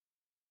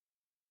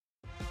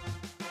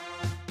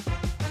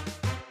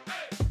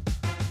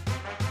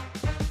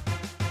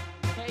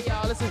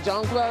This is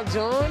John Claude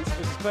Jones.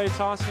 This is Klay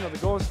Thompson of the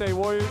Golden State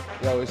Warriors.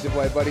 Yo, it's your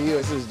boy Buddy Hield.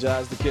 This is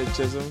Josh the Kid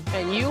Chisholm.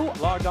 And you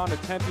logged on to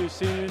 10th year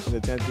seniors.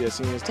 The 10th year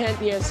seniors.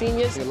 10th year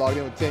seniors. You're logged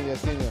in with 10 year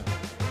senior.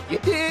 You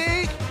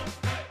dig?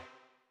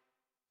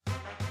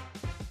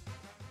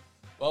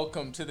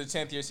 Welcome to the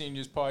 10th Year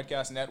Seniors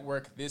Podcast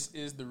Network. This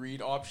is the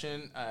read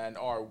option and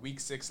our Week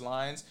 6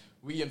 lines.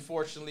 We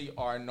unfortunately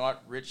are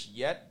not rich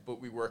yet,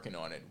 but we're working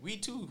on it. We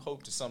too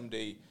hope to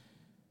someday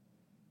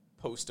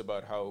post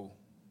about how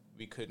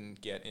we couldn't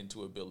get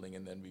into a building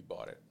and then we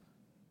bought it.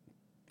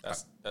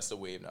 That's the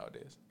wave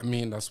nowadays. I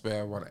mean, that's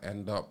where I want to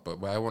end up, but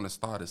where I want to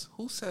start is,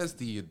 who says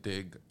do you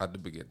dig at the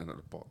beginning of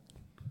the pod?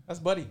 That's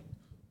Buddy.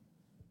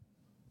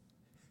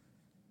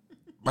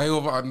 My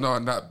over-under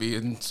on that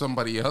being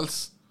somebody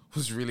else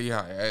was really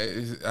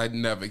high. I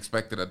never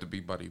expected that to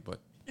be Buddy, but...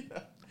 Yeah.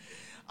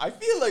 I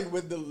feel like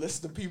with the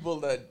list of people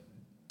that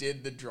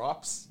did the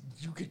drops,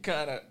 you could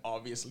kind of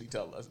obviously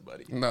tell us,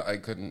 Buddy. No, I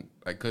couldn't.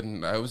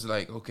 I was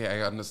like, okay,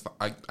 I understand.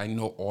 I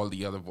know all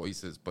the other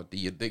voices, but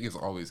the diggers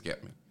always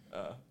get me.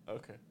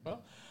 Okay.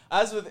 Well,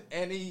 as with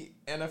any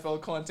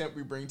NFL content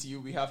we bring to you,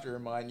 we have to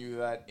remind you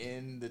that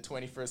in the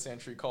 21st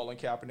century, Colin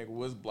Kaepernick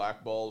was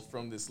blackballed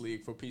from this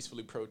league for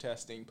peacefully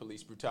protesting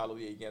police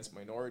brutality against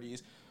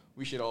minorities.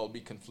 We should all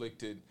be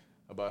conflicted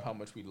about how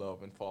much we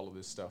love and follow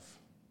this stuff.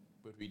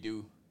 But we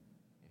do.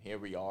 And here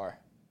we are.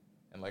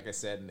 And like I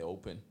said in the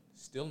open,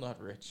 still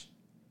not rich.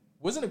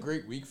 Wasn't a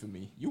great week for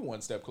me. You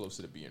one step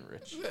closer to being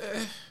rich.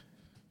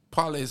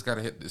 Parlay's got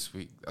to hit this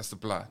week. That's the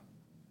plan.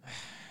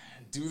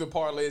 Do the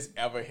parlays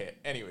ever hit?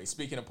 Anyway,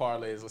 speaking of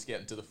parlays, let's get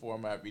into the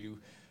format. We do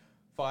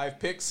 5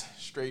 picks,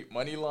 straight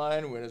money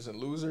line, winners and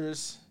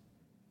losers.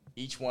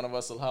 Each one of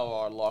us will have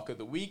our lock of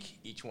the week.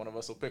 Each one of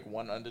us will pick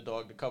one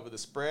underdog to cover the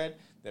spread.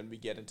 Then we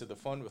get into the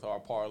fun with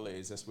our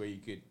parlays. That's where you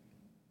could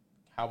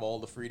have all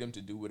the freedom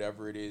to do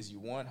whatever it is you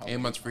want.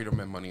 Ain't much freedom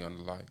and money on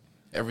the line.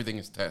 Everything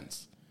is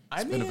tense.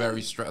 It's been a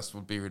very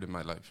stressful period in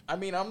my life. I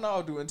mean, I'm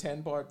now doing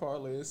 10-part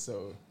parlays,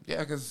 so...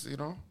 Yeah, because, you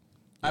know...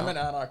 I'm an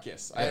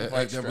anarchist. I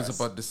was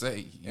about to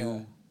say,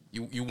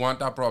 you want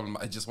that problem.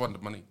 I just want the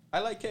money. I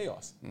like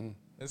chaos. And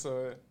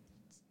so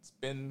it's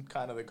been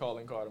kind of the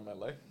calling card of my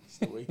life. It's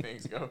the way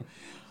things go.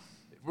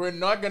 We're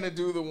not going to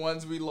do the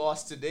ones we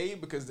lost today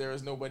because there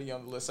is nobody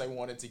on the list I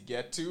wanted to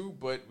get to,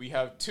 but we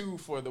have 2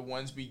 for the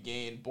ones we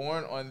gained.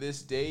 Born on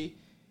this day,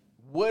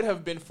 would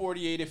have been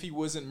 48 if he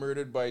wasn't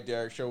murdered by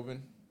Derek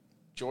Chauvin.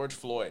 George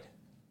Floyd.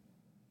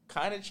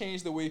 Kind of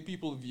changed the way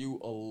people view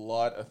a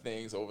lot of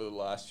things over the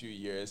last few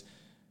years.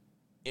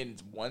 In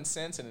one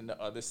sense, and in the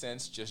other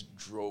sense, just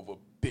drove a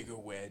bigger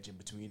wedge in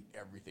between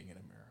everything in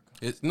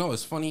America.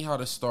 It's funny how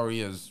the story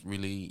has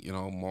really,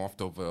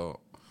 morphed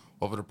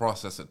over the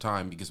process of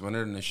time, because when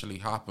it initially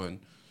happened,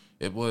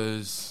 it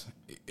was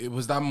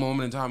that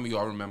moment in time we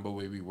all remember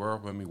where we were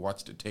when we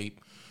watched the tape,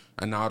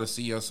 and now to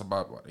see us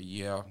about a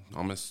year,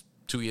 almost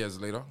 2 years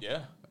later.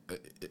 Yeah.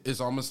 It's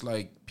almost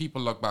like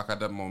people look back at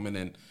that moment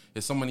and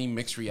there's so many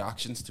mixed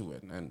reactions to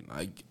it. And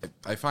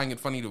I find it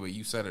funny the way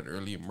you said it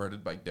earlier,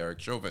 murdered by Derek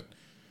Chauvin.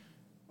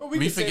 Well, we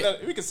can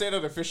say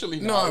that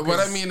officially now. No, what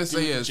I mean to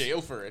say is,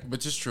 jail for it.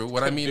 Which is true.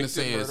 What I mean to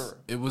say is,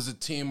 it was a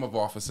team of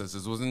officers.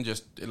 It wasn't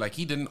just like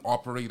he didn't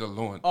operate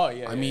alone. Oh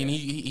yeah. I mean,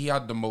 he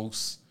had the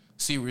most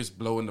serious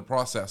blow in the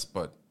process,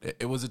 but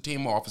it was a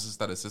team of officers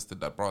that assisted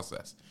that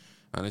process.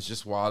 And it's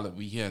just wild that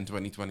we here in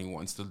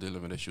 2021 still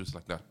dealing with issues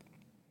like that.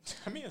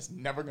 I mean, it's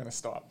never gonna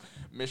stop.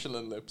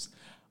 Michelin lips.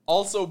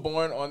 Also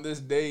born on this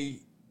day,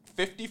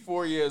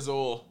 54 years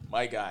old.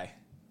 My guy.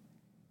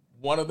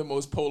 One of the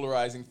most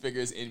polarizing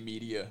figures in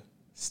media,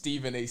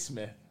 Stephen A.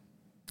 Smith.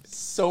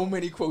 So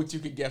many quotes you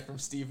could get from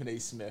Stephen A.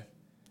 Smith.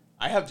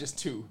 I have just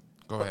 2.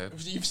 Go ahead.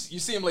 You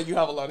seem like you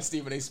have a lot of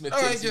Stephen A. Smith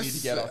takes you need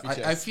to get off your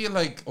chest. I feel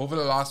like over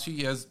the last few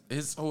years,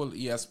 his whole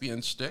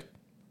ESPN shtick,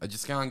 I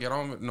just can't get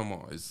on with it no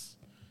more. It's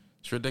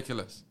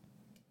ridiculous.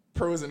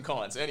 Pros and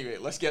cons. Anyway,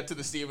 let's get to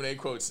the Stephen A.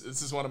 quotes.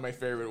 This is one of my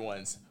favorite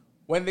ones.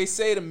 When they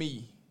say to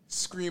me,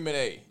 screaming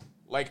A,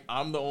 like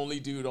I'm the only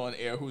dude on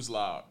air who's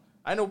loud.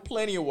 I know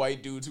plenty of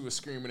white dudes who are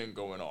screaming and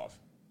going off.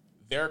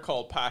 They're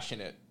called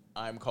passionate.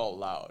 I'm called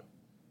loud.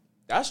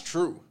 That's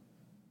true.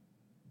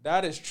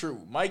 That is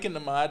true. Mike and the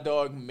Mad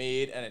Dog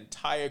made an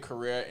entire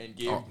career and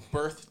gave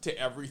birth to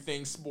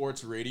everything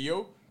sports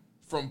radio,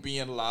 from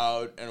being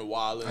loud and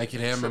wild. I can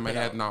hear him in my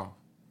head now.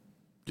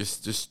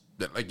 Just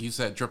like you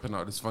said, tripping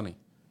out. It's funny.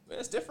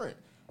 It's different.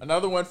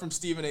 Another one from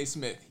Stephen A.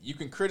 Smith. You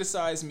can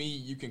criticize me.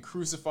 You can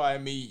crucify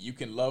me. You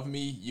can love me.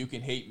 You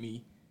can hate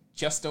me.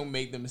 Just don't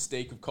make the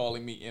mistake of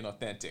calling me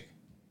inauthentic,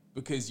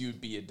 because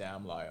you'd be a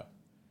damn liar.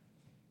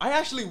 I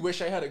actually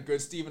wish I had a good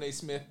Stephen A.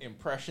 Smith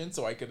impression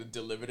so I could have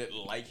delivered it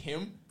like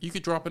him. You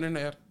could drop it in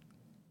there.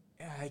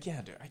 Yeah, I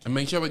can't do it. And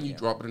make sure when you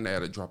drop it in there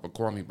to drop a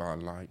Kwame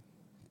Brown line.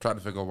 Try to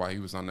figure out why he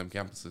was on them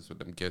campuses with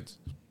them kids.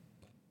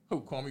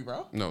 Who, Kwame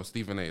Brown? No,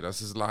 Stephen A. That's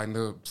his line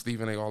to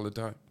Stephen A. all the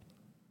time.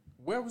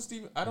 Where was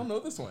Stephen? I don't know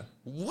this one.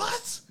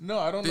 What? No,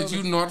 I don't know. Did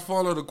you not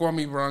follow the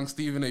Kwame Brown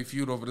Stephen A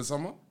feud over the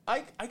summer? I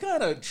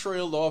kind of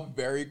trailed off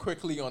very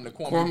quickly on the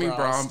Kwame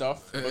Brown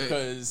stuff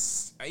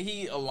because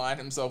he aligned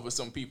himself with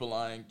some people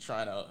I ain't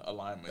trying to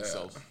align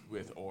myself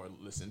with or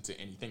listen to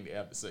anything they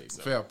have to say.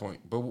 So. Fair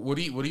point. But what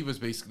he was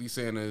basically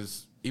saying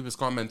is he was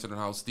commenting on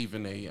how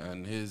Stephen A.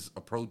 and his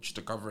approach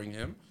to covering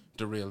him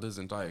derailed his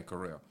entire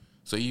career.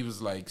 So he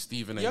was like,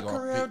 Stephen A. Your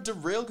career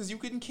derailed because you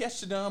couldn't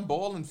catch the damn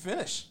ball and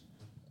finish.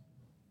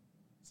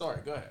 Sorry,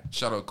 go ahead.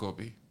 Shout out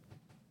Kobe.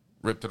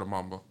 Rip to the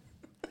Mamba.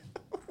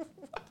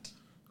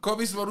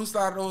 Kobe's the one who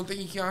started the whole thing.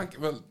 He can't.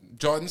 Well,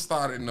 Jordan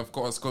started, and of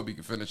course, Kobe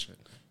could finish it.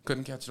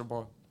 Couldn't catch the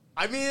ball.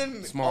 I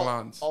mean, small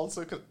hands.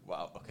 Also,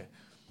 wow, okay.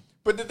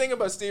 But the thing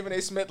about Stephen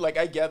A. Smith, like,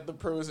 I get the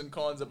pros and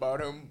cons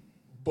about him,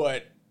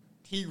 but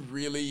he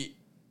really,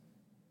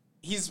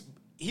 he's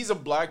a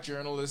black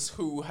journalist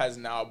who has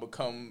now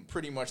become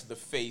pretty much the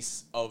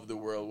face of the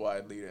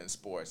worldwide leader in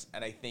sports,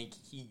 and I think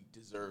he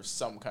deserves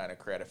some kind of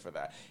credit for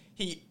that.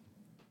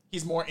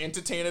 He's more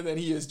entertainer than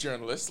he is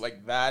journalist.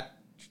 Like, that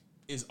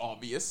is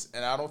obvious,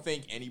 and I don't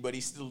think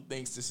anybody still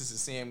thinks this is the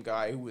same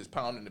guy who was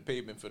pounding the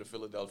pavement for the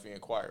Philadelphia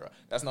Inquirer.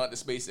 That's not the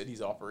space that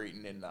he's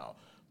operating in now.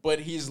 But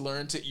he's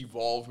learned to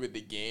evolve with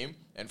the game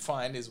and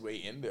find his way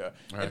in there.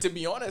 Right. And to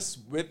be honest,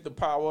 with the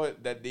power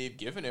that they've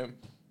given him,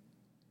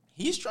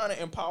 he's trying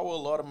to empower a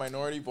lot of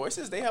minority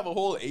voices. They have a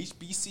whole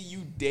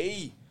HBCU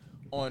day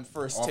on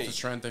First Take. Off the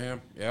strength of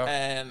him, yeah.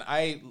 And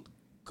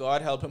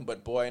God help him,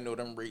 but boy, I know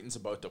them ratings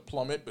about to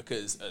plummet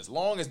because as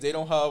long as they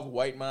don't have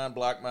white man,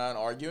 black man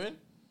arguing,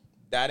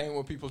 that ain't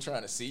what people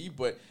trying to see.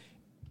 But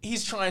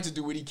he's trying to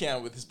do what he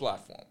can with his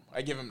platform.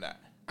 I give him that.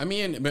 I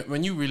mean,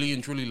 when you really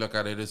and truly look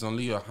at it, there's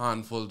only a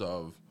handful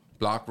of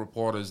black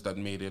reporters that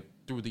made it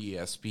through the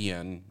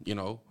ESPN, you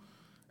know.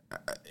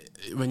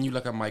 When you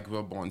look at Mike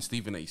Wilborn,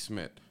 Stephen A.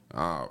 Smith,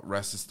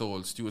 Rest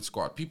Stoll, Stuart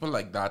Scott, people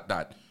like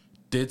that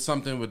did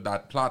something with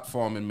that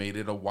platform and made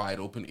it a wide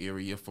open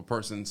area for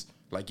persons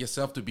like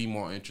yourself to be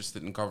more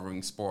interested in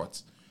covering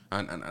sports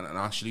and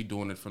actually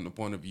doing it from the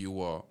point of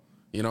view of,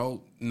 you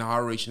know,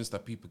 narrations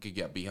that people could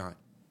get behind.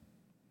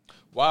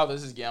 Wow,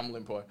 this is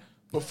gambling part.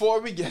 Before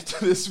we get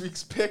to this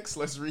week's picks,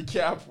 let's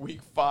recap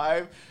week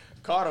 5.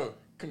 Cotto,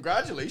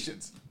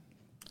 congratulations.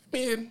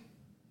 I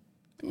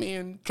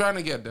mean, trying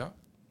to get there.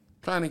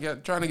 Trying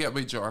to get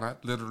with John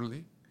at,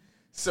 literally.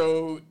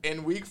 So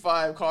in week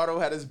 5,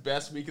 Cotto had his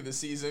best week of the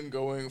season,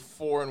 going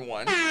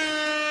 4-1.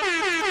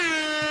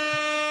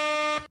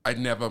 I'd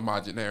never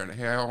imagined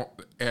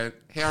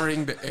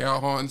hearing the air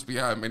horns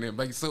behind me.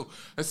 I'm so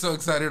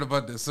excited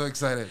about this. So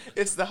excited.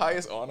 It's the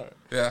highest honor.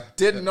 Yeah.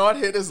 Did not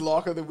hit his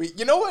lock of the week.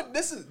 You know what?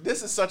 This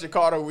is such a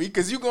Cotto week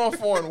because you're going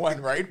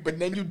 4-1, right? But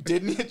then you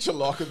didn't hit your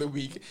lock of the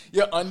week.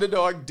 Your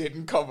underdog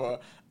didn't cover.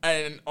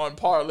 And on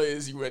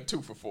parlays, you went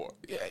 2 for 4.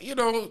 Yeah, you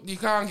know, you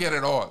can't get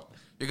it all.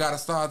 You got to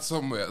start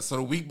somewhere. So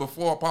the week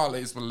before,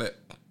 parlays were lit.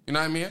 You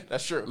know what I mean?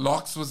 That's true.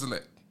 Locks was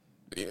lit.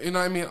 You know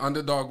what I mean?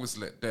 Underdog was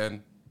lit.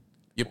 Then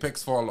your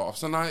picks fall off.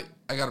 So now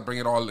I got to bring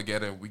it all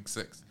together in week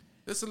 6.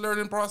 It's a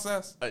learning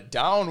process. A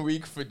down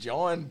week for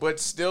John,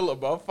 but still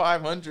above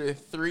 500,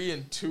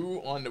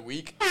 3-2 on the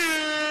week.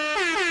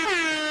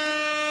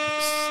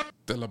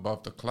 Still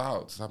above the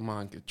clouds. That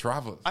man can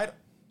travel.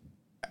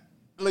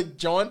 Like,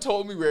 John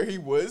told me where he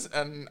was,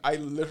 and I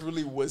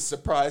literally was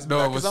surprised.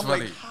 No, it was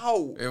funny. Like,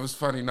 how? It was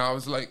funny. Now I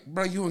was like,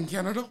 bro, you in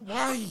Canada?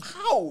 Why?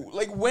 How?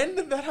 Like, when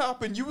did that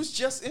happen? You was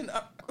just in...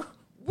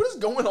 what is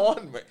going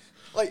on, man?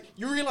 Like,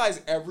 you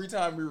realize every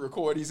time we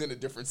record, he's in a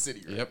different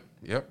city, right?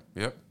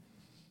 Yep.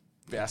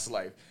 That's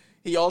life.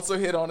 He also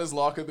hit on his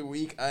lock of the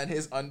week and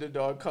his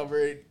underdog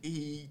covered.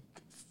 He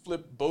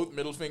flipped both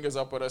middle fingers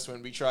up at us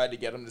when we tried to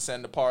get him to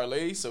send a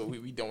parlay, so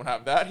we don't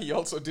have that. He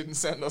also didn't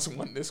send us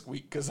one this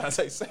week because, as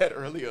I said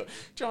earlier,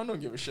 John don't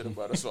give a shit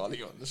about us while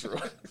he on this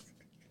road.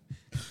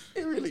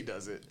 He really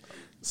doesn't.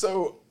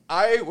 So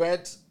I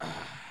went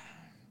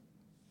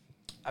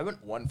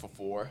 1 for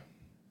 4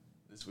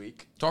 this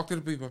week. Talk to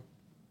the people.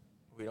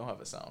 We don't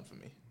have a sound for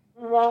me.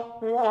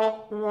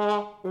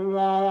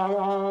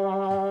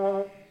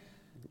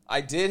 I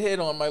did hit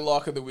on my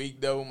lock of the week,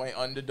 though. My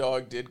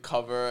underdog did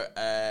cover,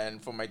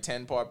 and for my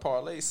 10-part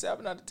parlay,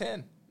 7 out of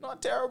 10.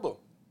 Not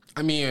terrible.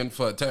 I mean,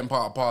 for a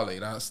 10-part parlay,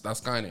 that's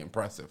kind of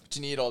impressive. But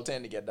you need all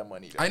 10 to get that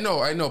money, though.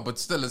 I know, but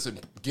still, listen,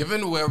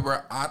 given where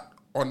we're at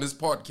on this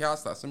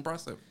podcast, that's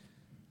impressive.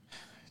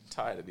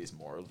 Tired of these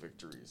moral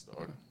victories,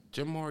 dog.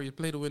 Jim Moore, you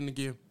play to win the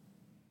game.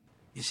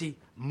 You see,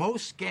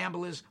 most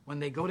gamblers, when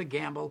they go to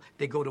gamble,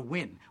 they go to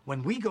win.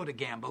 When we go to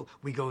gamble,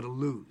 we go to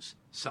lose,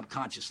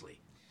 subconsciously.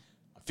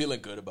 I'm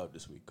feeling good about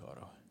this week,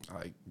 Cotto.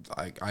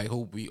 I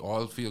hope we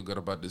all feel good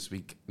about this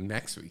week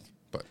next week,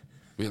 but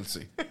we'll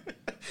see.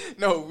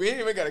 No, we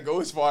ain't even got to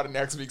go as far to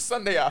next week.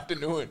 Sunday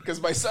afternoon,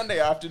 because by Sunday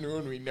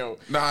afternoon, we know.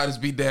 Nah, it's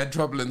be dead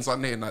trouble in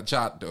Sunday in that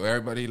chat, though.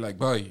 Everybody like,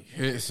 boy,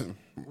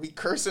 we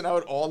cursing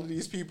out all of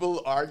these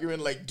people arguing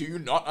like, do you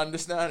not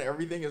understand?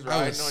 Everything is I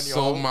riding was on so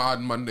y'all.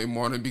 mad Monday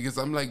morning because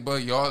I'm like,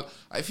 but y'all,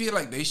 I feel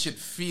like they should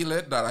feel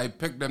it that I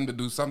picked them to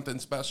do something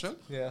special.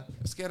 Yeah.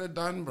 Let's get it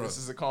done, bro. This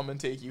is a common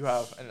take you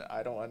have, and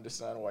I don't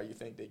understand why you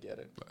think they get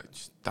it. But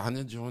just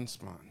Daniel Jones,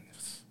 man.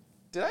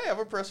 Did I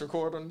ever press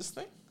record on this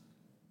thing?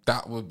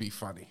 That would be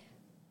funny.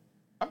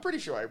 I'm pretty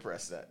sure I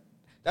pressed that.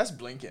 That's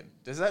blinking.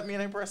 Does that mean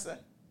I pressed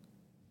that?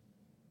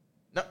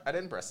 No, I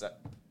didn't press that.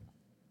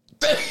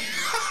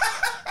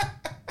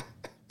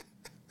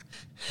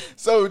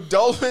 So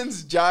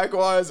Dolphins,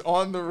 Jaguars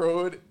on the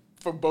road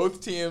for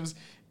both teams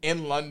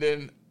in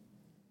London.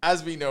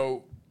 As we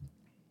know,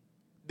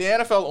 the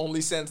NFL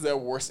only sends their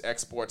worst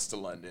exports to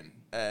London,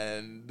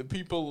 and the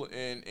people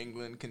in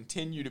England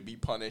continue to be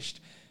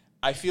punished.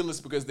 I feel it's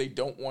because they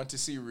don't want to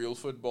see real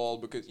football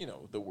because, you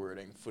know, the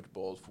wording,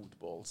 football,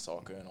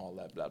 soccer, and all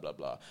that, blah, blah,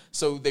 blah.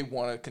 So they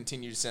want to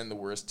continue to send the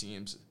worst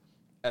teams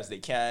as they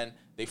can.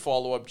 They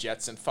follow up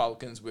Jets and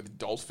Falcons with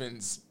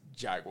Dolphins,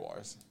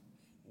 Jaguars.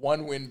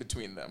 One win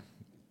between them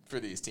for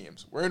these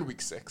teams. We're in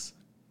week 6.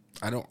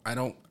 I don't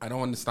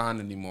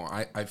understand anymore.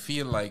 I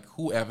feel like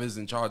whoever's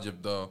in charge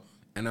of the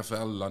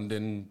NFL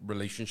London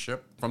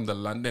relationship from the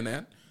London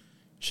end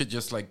should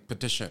just like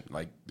petition.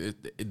 Like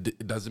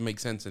it doesn't make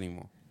sense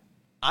anymore.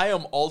 I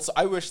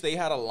wish they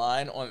had a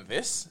line on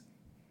this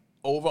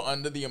over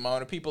under the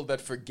amount of people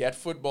that forget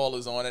football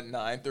is on at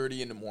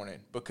 9:30 in the morning,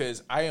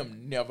 because I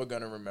am never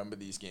going to remember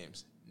these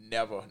games.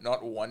 Never.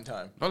 Not one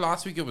time. No,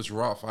 last week it was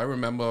rough. I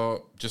remember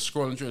just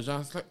scrolling through it. I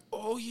was like,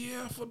 oh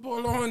yeah,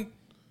 football on.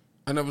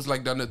 And it was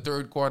like down the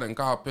third quarter and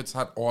Kyle Pitts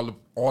had all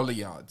the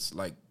yards.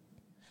 Like,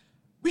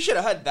 we should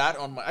have had that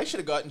on I should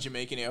have gotten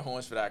Jamaican Air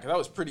Horns for that, because I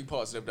was pretty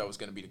positive that was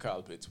going to be the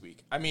Kyle Pitts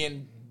week. I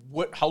mean,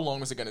 how long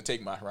was it going to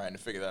take Matt Ryan to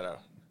figure that out?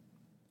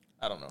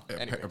 I don't know.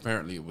 Anyway.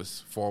 Apparently it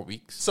was 4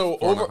 weeks. So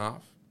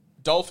 4.5.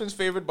 Dolphins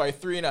favored by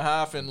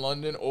 3.5 in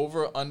London.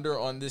 Over under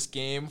on this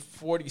game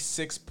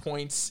 46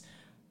 points.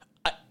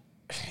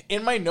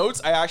 In my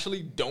notes, I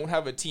actually don't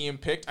have a team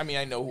picked. I mean,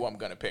 I know who I'm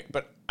gonna pick,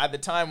 but at the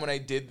time when I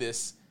did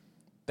this,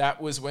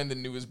 that was when the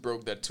news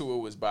broke that Tua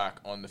was back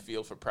on the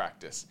field for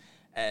practice,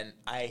 and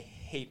I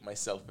hate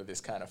myself for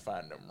this kind of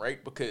fandom,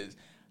 right? Because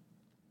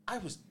I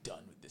was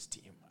done with this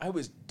team. I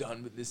was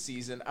done with this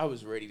season. I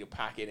was ready to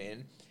pack it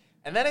in.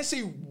 And then I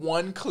see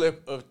one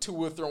clip of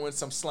Tua throwing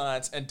some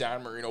slants and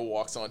Dan Marino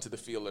walks onto the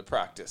field at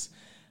practice.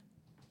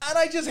 And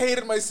I just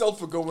hated myself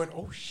for going,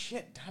 oh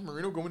shit, Dan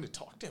Marino going to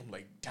talk to him.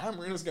 Like, Dan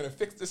Marino's going to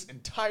fix this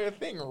entire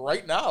thing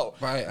right now.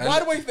 Right, Why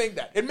do I think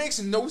that? It makes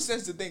no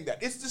sense to think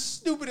that. It's the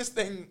stupidest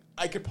thing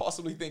I could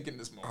possibly think in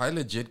this moment. I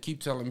legit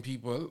keep telling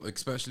people,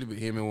 especially with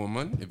him and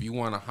woman, if you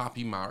want a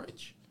happy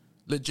marriage,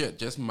 legit,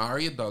 just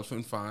marry a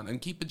Dolphin fan and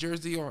keep a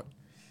jersey on.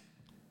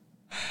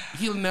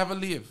 He'll never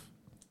leave.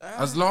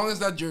 As long as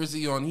that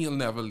jersey on, he'll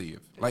never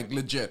leave. Like,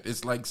 legit.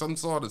 It's like some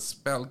sort of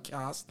spell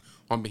cast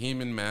on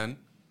Bahamian man.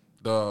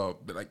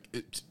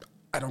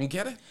 I don't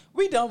get it.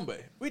 We dumb,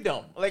 but we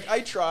dumb. Like,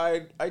 I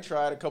tried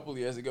a couple of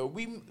years ago.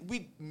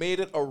 We made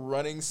it a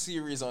running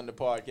series on the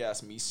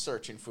podcast, me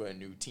searching for a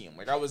new team.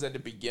 Like, I was at the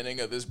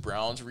beginning of this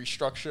Browns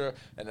restructure,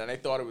 and then I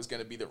thought it was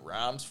going to be the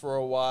Rams for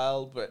a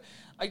while, but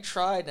I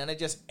tried, and I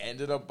just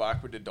ended up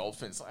back with the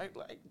Dolphins.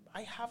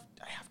 I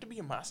have to be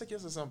a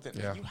masochist or something.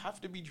 Yeah. Like, you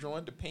have to be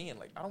drawn to pain.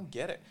 Like, I don't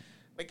get it.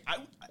 Like,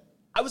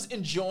 I was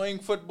enjoying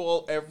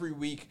football every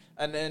week,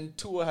 and then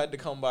Tua had to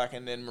come back,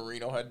 and then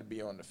Marino had to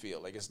be on the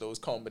field. Like, it's those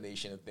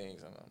combination of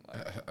things. And I'm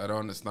like, I don't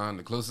understand.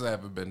 The closest I've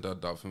ever been to a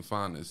Dolphin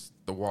fan is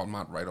the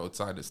Walmart right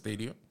outside the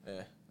stadium.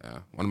 Yeah,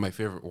 one of my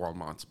favorite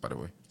Walmarts, by the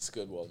way. It's a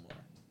good Walmart.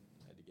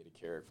 I had to get a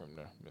carrot from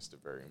the Mr.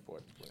 Very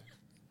Important Player.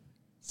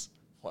 It's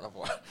one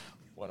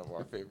of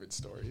our favorite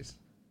stories.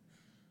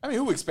 I mean,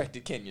 who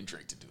expected Kenyon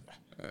Drake to do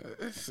that?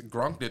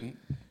 Gronk didn't.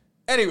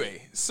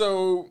 Anyway,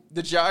 so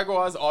the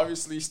Jaguars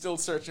obviously still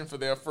searching for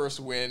their first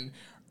win.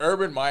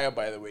 Urban Meyer,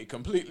 by the way,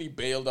 completely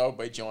bailed out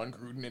by John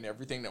Gruden and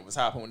everything that was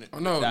happening. Oh,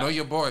 no, know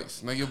your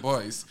boys. Know your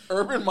boys.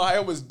 Urban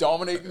Meyer was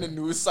dominating the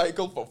news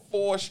cycle for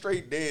 4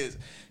 straight days.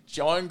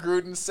 John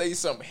Gruden say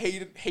some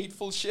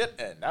hateful shit,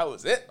 and that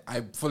was it.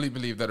 I fully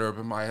believe that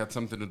Urban Meyer had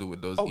something to do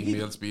with those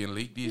emails being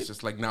leaked. He's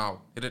just like,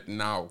 now, hit it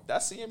now.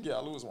 That CM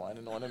Gallo was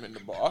whining on him in the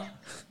bar.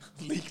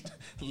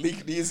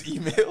 leaked these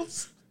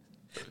emails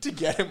to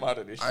get him out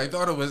of this shit. I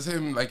thought it was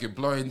him, like,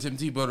 employing Tim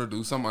Tebow to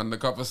do some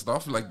undercover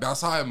stuff. Like,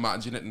 that's how I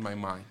imagine it in my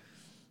mind.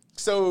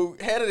 So,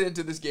 headed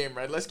into this game,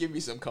 right, let's give you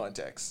some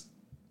context.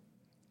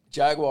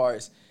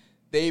 Jaguars,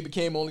 they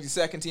became only the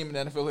second team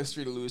in NFL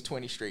history to lose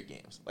 20 straight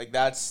games. Like,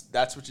 that's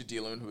what you're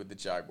dealing with the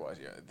Jaguars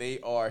here.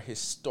 They are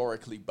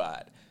historically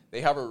bad.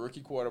 They have a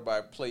rookie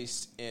quarterback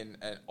placed in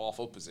an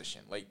awful position.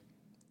 Like,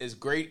 as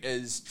great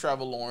as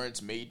Trevor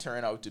Lawrence may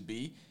turn out to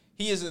be,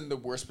 he is in the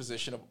worst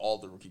position of all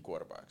the rookie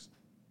quarterbacks.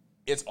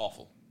 It's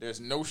awful. There's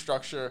no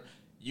structure.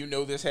 You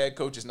know this head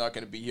coach is not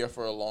going to be here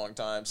for a long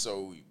time,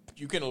 so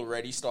you can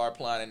already start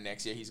planning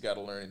next year. He's got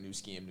to learn a new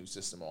scheme, new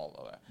system, all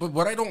of that. But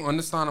what I don't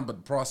understand about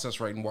the process,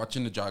 right, and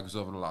watching the Jaguars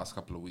over the last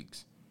couple of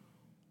weeks,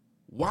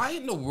 why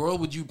in the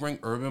world would you bring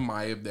Urban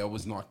Meyer if there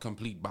was not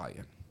complete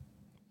buy-in?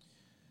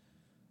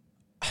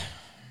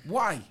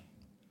 Why?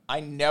 I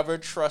never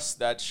trust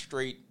that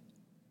straight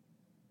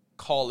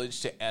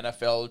college to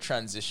NFL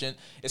transition,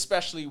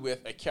 especially with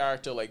a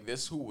character like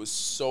this who was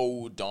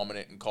so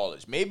dominant in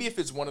college. Maybe if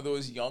it's one of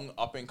those young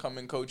up and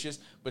coming coaches,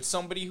 but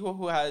somebody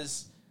who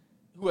has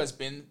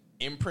been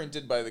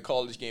imprinted by the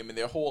college game and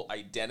their whole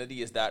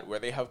identity is that where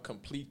they have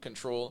complete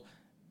control.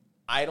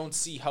 I don't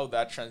see how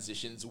that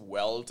transitions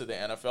well to the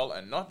NFL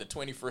and not the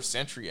 21st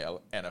century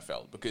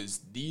NFL,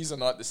 because these are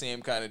not the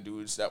same kind of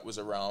dudes that was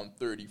around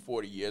 30,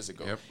 40 years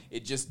ago. Yep.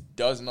 It just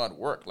does not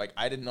work. Like,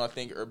 I did not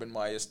think Urban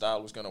Meyer's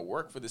style was going to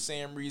work for the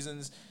same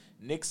reasons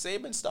Nick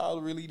Saban's style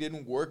really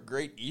didn't work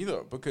great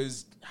either,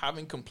 because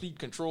having complete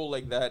control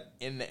like that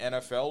in the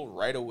NFL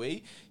right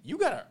away, you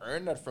got to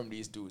earn that from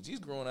these dudes. These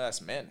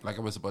grown-ass men. Like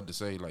I was about to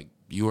say, like,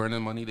 you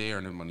earning money, they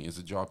earning money. It's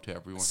a job to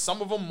everyone. Some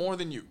of them more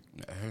than you.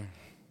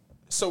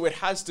 So it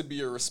has to be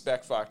a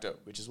respect factor,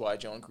 which is why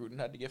John Gruden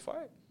had to get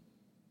fired.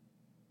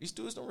 These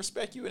dudes don't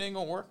respect you, it ain't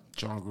going to work.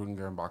 John Gruden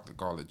going back to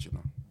college, you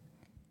know.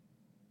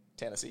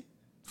 Tennessee.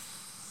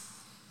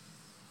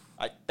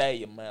 I tell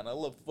you, man, I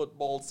love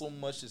football so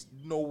much, there's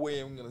no way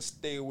I'm going to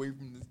stay away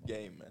from this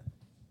game,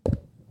 man.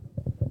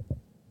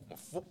 I'm a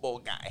football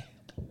guy.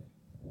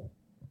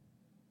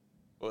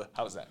 Well,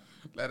 how's that?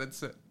 Let it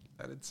sit.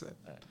 Let it sit.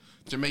 Right.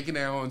 Jamaican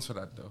Airlines for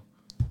that, though.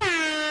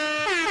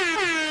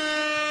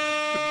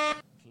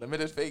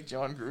 Limited fake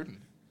John Gruden.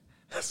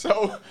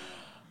 So,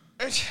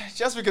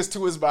 just because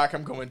Tua's back,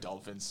 I'm going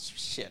Dolphins.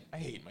 Shit, I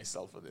hate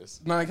myself for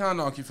this. No, I can't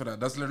knock you for that.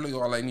 That's literally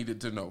all I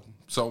needed to know.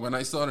 So when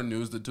I saw the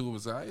news that Tua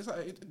was out,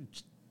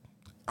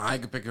 I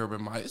could pick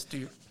Urban Meyer's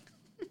team.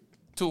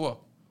 Tua,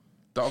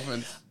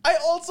 Dolphins. I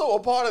also, a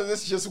part of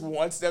this just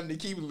wants them to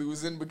keep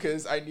losing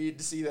because I need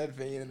to see that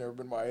vein in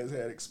Urban Meyer's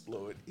head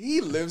explode.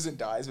 He lives and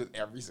dies with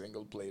every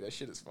single play. That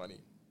shit is funny.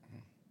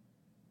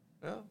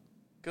 Well,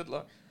 good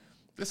luck.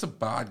 It's a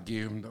bad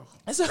game, though.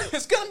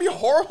 It's going to be a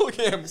horrible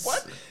game.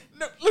 What?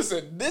 No,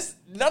 listen,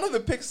 none of the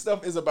pick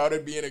stuff is about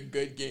it being a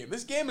good game.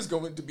 This game is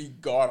going to be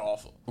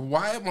god-awful.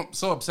 Why I'm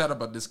so upset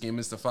about this game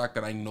is the fact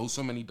that I know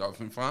so many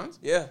Dolphin fans.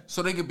 Yeah.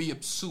 So they could be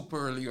up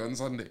super early on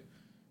Sunday.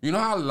 You know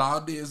how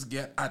loud they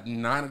get at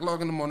 9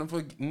 o'clock in the morning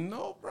for...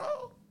 No,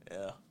 bro.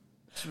 Yeah.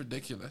 It's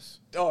ridiculous.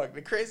 Dog,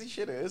 the crazy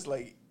shit is,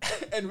 like...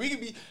 And we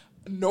could be...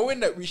 Knowing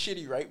that we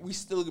shitty, right? We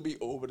still could be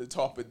over the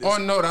top with this. Oh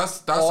no,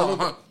 that's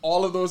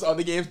all of those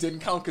other games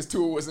didn't count because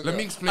Tua wasn't. Let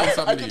me explain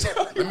something to you.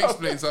 Let me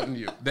explain something to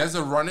you. There's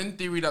a running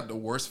theory that the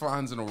worst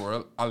fans in the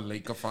world are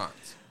Laker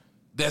fans.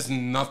 There's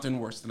nothing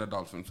worse than a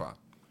Dolphin fan.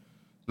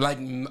 Like,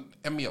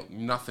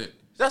 nothing.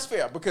 That's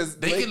fair because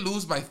they can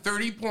lose by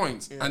 30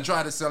 points and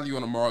try to sell you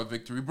on a moral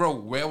victory, bro.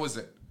 Where was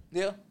it?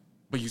 Yeah.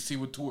 But you see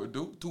what Tua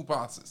do? 2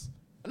 passes.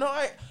 No,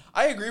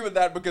 I agree with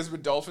that because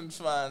with Dolphins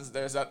fans,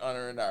 there's that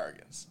unearned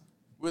arrogance.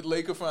 With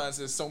Laker fans,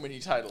 there's so many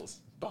titles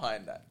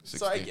behind that. 16.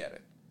 So I get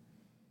it.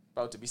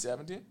 About to be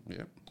 17?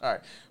 Yeah. All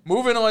right.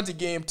 Moving on to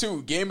game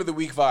 2. Game of the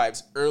week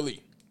vibes.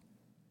 Early.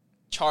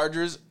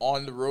 Chargers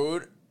on the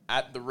road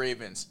at the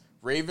Ravens.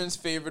 Ravens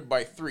favored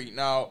by 3.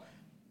 Now,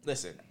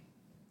 listen.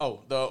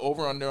 Oh, the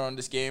over-under on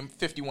this game,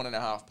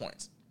 51.5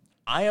 points.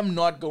 I am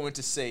not going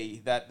to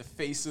say that the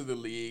face of the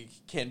league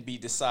can be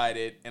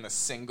decided in a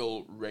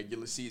single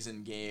regular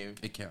season game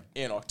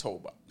in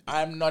October.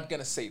 I'm not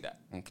going to say that.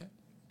 Okay.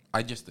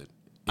 I just did.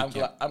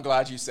 I'm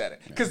glad you said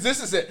it. Because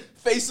this is it.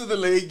 Face of the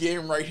league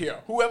game right here.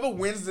 Whoever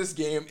wins this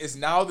game is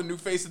now the new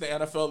face of the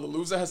NFL. The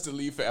loser has to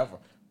leave forever.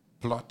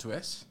 Plot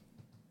twist.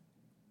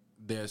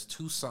 There's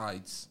 2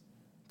 sides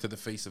to the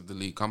face of the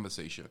league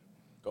conversation.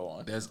 Go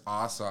on. There's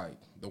our side,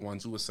 the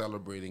ones who are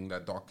celebrating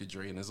that Dr.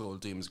 Dre and his whole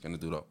team is going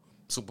to do the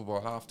Super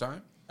Bowl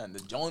halftime. And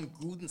the John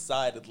Gruden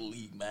side of the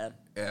league, man.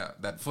 Yeah,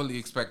 that fully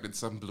expected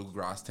some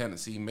bluegrass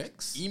Tennessee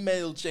mix.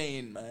 Email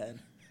chain,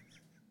 man.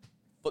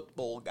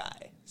 Football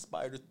guy.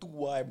 Spider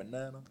 2Y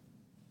banana.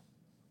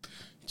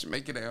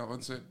 Jamaican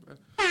Airlines it.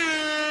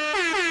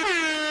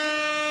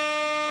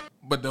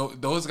 But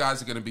those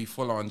guys are going to be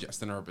full on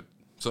Justin Herbert.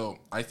 So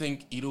I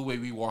think either way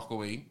we walk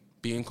away,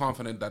 being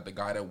confident that the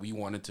guy that we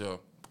wanted to,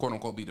 quote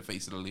unquote, be the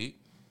face of the league,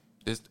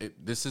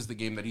 this is the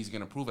game that he's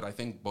going to prove it. I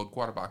think both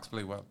quarterbacks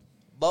play well.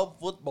 Love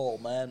football,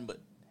 man, but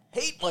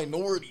hate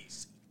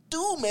minorities.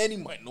 Too many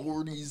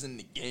minorities in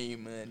the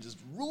game, man. Just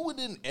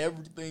ruining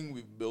everything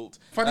we've built.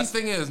 Funny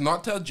thing is,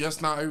 not till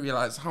just now I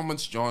realized how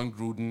much John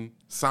Gruden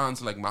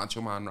sounds like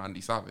Macho Man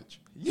Randy Savage.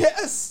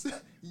 Yes,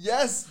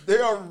 they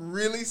are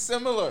really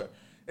similar.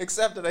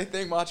 Except that I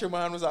think Macho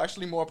Man was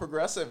actually more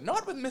progressive.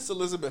 Not with Miss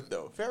Elizabeth,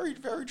 though. Very,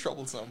 very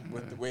troublesome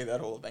with the way that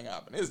whole thing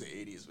happened. It was the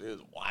 80s. It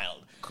was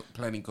wild.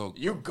 Plenty coke.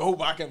 You go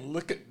back and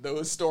look at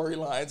those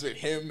storylines with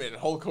him and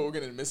Hulk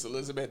Hogan and Miss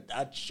Elizabeth.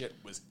 That shit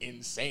was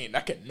insane.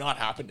 That could not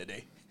happen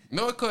today.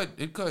 No, it could.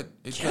 It could.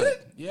 Can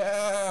it?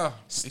 Yeah.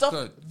 Stuff. It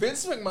could.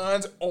 Vince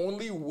McMahon's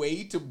only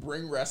way to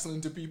bring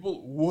wrestling to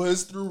people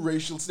was through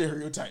racial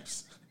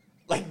stereotypes.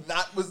 Like,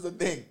 that was the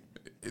thing.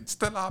 It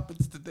still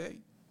happens today.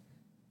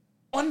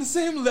 On the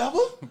same level?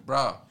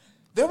 Bruh.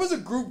 There was a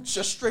group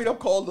just straight up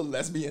called the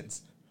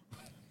Lesbians.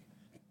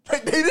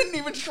 Like, they didn't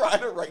even try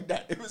to write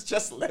that. It was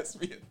just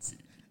lesbians.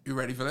 You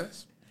ready for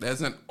this?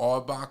 There's an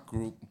all-black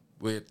group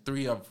with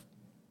three of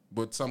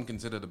what some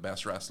consider the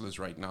best wrestlers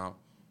right now,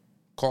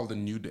 called the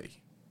New Day.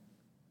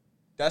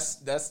 That's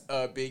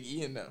Big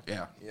E in them.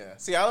 Yeah. Yeah.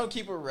 See, I don't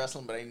keep up with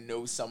wrestling, but I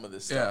know some of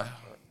this Yeah. stuff.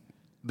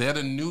 They're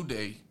the New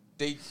Day.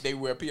 They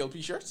wear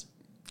PLP shirts?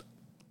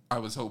 I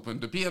was hoping.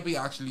 The PLP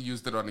actually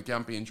used it on the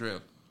campaign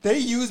trail. They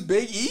use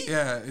Big E?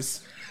 Yeah,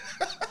 it's...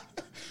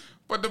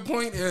 But the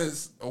point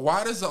is,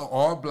 why does an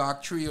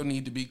all-black trio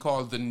need to be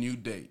called the New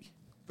Day?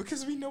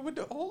 Because we know what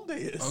the old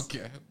day is.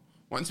 Okay.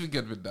 Once we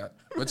get with that.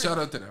 But shout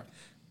out to them.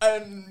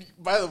 And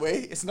by the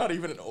way, it's not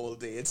even an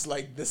old day. It's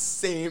like the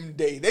same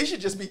day. They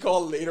should just be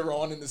called later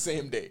on in the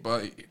same day.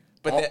 But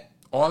But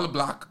all the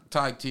black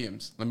tag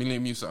teams, let me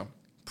name you some.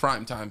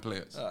 Prime time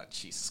players. Oh,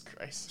 Jesus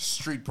Christ.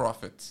 Street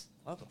Profits.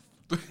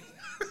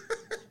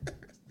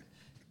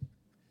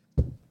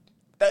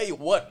 Tell you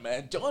what,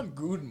 man. John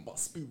Gruden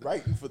must be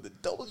writing for the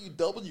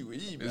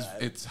WWE, man.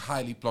 It's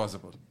highly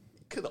plausible.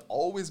 Could have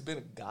always been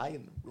a guy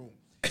in the room.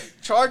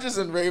 Chargers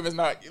and Ravens.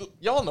 Now,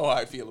 y'all know how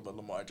I feel about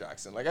Lamar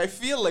Jackson. Like, I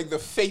feel like the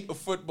fate of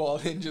football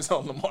hinges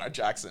on Lamar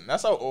Jackson.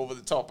 That's how over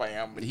the top I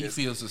am with He this.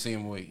 feels the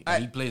same way.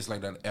 And he plays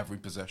like that every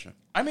possession.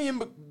 I mean,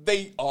 but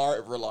they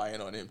are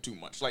relying on him too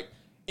much. Like,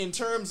 in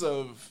terms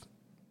of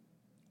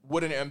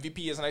what an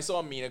MVP is, and I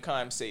saw Mina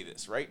Kimes say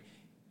this, right?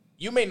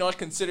 You may not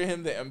consider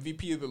him the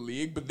MVP of the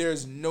league, but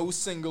there's no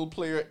single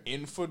player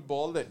in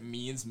football that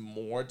means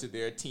more to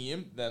their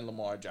team than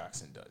Lamar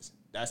Jackson does.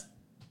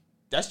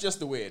 That's just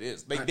the way it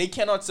is. Like, they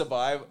cannot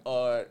survive,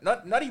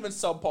 not even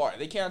subpar.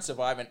 They can't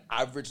survive an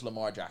average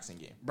Lamar Jackson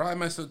game. But I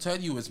must tell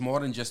you, it's more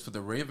than just for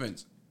the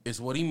Ravens. It's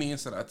what he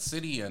means to that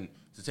city, and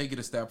to take it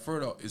a step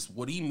further, it's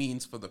what he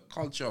means for the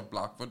culture of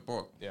black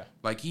football. Yeah.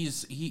 Like, he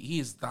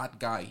is that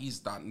guy.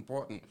 He's that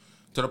important.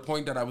 To the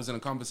point that I was in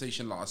a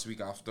conversation last week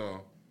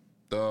after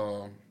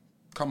the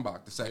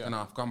comeback, the second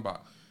half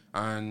comeback,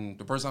 and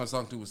the person I was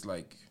talking to was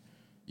like,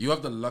 you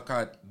have to look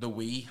at the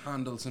way he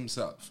handles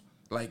himself.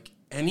 Like,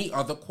 any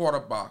other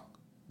quarterback,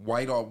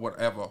 white or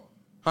whatever,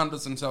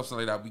 handles himself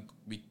like that,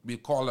 we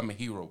call him a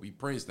hero. We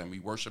praise them. We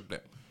worship them.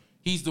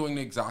 He's doing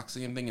the exact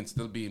same thing and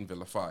still being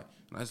vilified.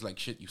 And I was like,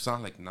 shit, you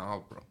sound like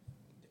Nile, bro.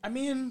 I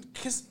mean,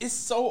 because it's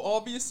so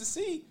obvious to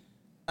see.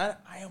 And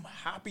I am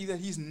happy that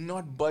he's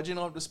not budging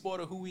off the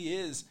sport of who he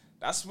is.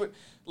 That's what,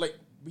 like,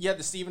 we had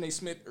the Stephen A.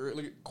 Smith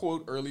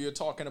quote earlier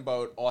talking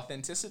about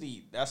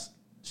authenticity. That's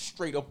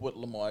straight up what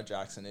Lamar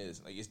Jackson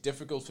is. Like, it's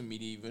difficult for me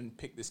to even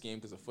pick this game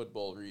because of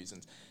football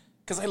reasons.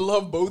 Because I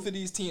love both of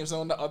these teams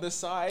on the other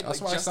side.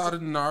 That's like, why I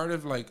started the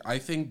narrative. Like, I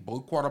think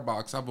both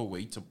quarterbacks have a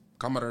way to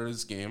come out of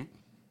this game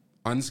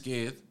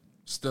unscathed,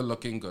 still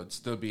looking good,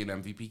 still being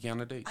MVP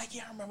candidate. I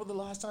can't remember the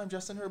last time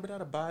Justin Herbert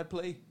had a bad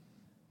play.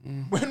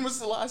 When was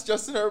the last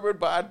Justin Herbert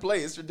bad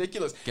play? It's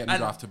ridiculous. Getting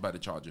drafted by the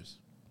Chargers.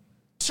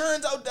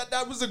 Turns out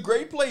that was a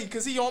great play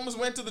because he almost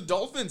went to the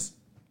Dolphins.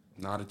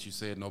 Now that you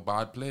say it, no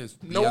bad players.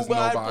 He No has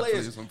bad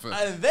players. on film.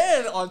 And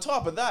then on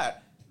top of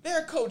that,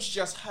 their coach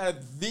just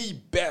had the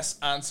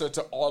best answer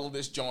to all of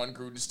this John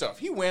Gruden stuff.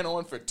 He went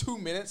on for 2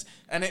 minutes,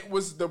 and it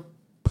was the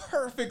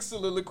perfect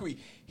soliloquy.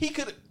 He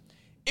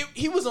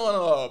was on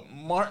a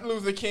Martin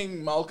Luther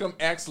King, Malcolm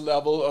X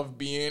level of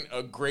being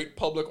a great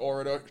public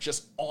orator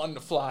just on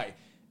the fly.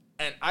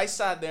 And I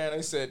sat there and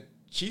I said,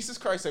 Jesus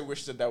Christ, I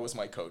wish that was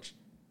my coach.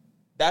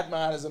 That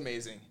man is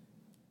amazing.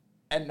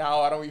 And now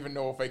I don't even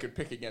know if I could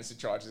pick against the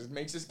Chargers. It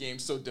makes this game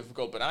so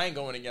difficult, but I ain't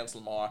going against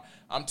Lamar.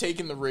 I'm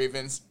taking the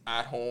Ravens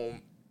at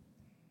home.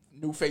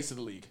 New face of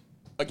the league.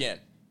 Again.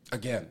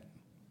 Okay.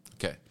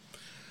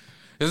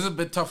 This is a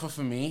bit tougher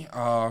for me.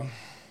 All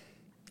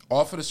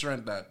for the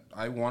strength that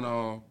I want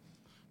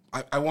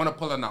to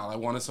pull an out. I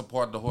want to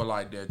support the whole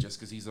idea just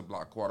because he's a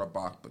black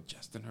quarterback. But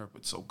Justin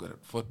Herbert's so good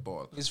at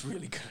football. He's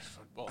really good at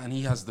football. And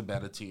he has the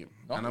better team.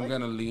 Not and I'm like-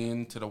 going to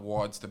lean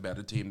towards the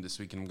better team this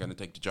week, and I'm going to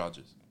take the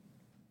Chargers.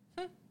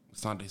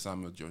 Sunday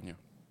Samuel Jr. No,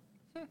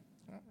 you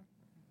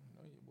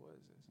boys.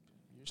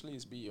 Usually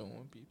it's be your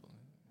own people.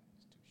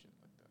 Do shit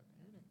like that.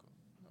 Here they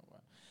go.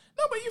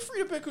 No, but you're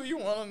free to pick who you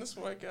want on this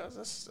podcast.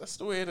 That's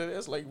the way it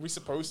is. Like, we're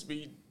supposed to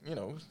be,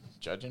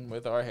 judging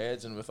with our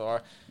heads and with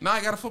our Now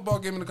I got a football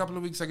game in a couple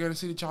of weeks. I got to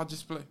see the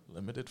Chargers play.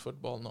 limited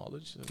football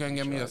knowledge. Can't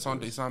get me a Chargers.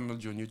 Sunday Samuel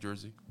Jr.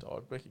 jersey.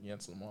 Dog pick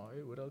against Lamar.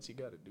 Hey, what else you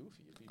got to do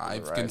for you? People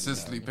I've around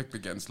consistently you? picked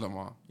against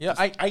Lamar. Yeah,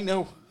 I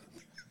know.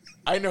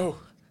 I know.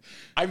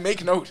 I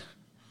make note.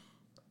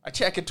 I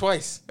check it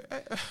twice.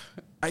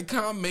 I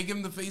can't make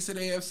him the face of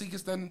the AFC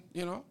because then,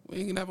 we ain't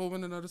gonna never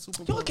win another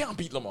Super Bowl. Y'all can't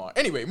beat Lamar.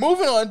 Anyway,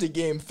 moving on to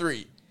game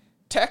 3.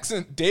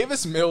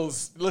 Davis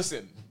Mills.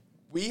 Listen,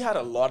 we had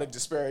a lot of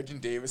disparaging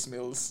Davis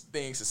Mills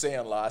things to say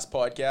on last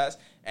podcast,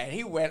 and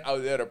he went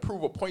out there to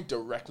prove a point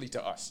directly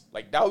to us.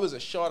 Like, that was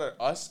a shot at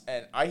us,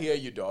 and I hear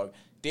you, dog.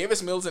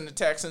 Davis Mills and the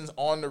Texans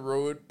on the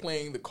road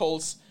playing the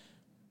Colts.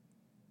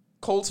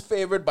 Colts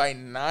favored by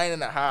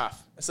 9.5.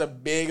 That's a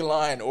big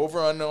line. Over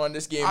under on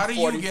this game. How do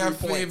you get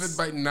 43 favored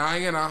by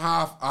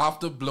 9.5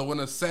 after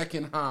blowing a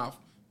second half?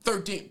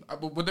 13,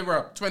 but they were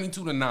up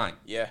 22-9.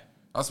 Yeah.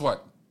 That's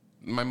what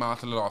my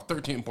math a little off.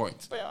 13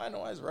 points. But yeah, I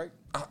know I was right.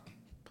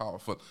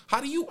 Powerful. How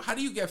do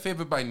you get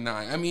favored by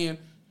 9? I mean,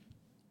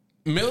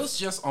 Mills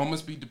just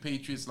almost beat the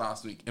Patriots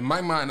last week. In my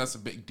mind, that's a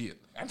big deal.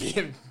 I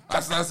mean,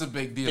 That's a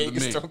big deal to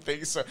Vegas me. don't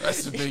think so.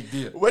 That's a big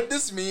deal. What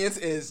this means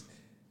is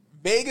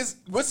Vegas.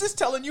 What's this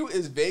telling you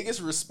is Vegas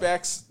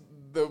respects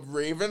the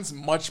Ravens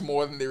much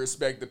more than they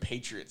respect the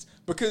Patriots,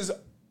 because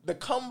the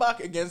comeback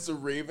against the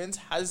Ravens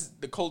has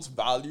the Colts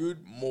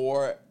valued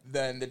more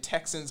than the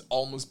Texans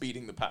almost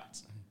beating the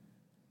Pats.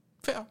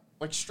 Fair.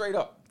 Like straight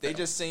up, they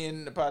just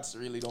saying the Pats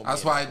really don't.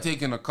 That's mean why it. I'm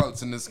taking the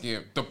Colts in this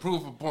game to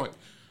prove a point.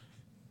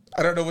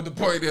 I don't know what the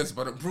point is,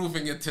 but I'm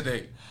proving it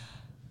today.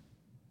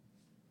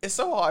 It's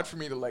so hard for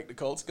me to like the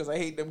Colts because I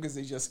hate them because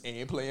they just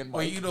ain't playing But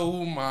Mike. you know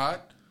who,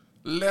 Matt?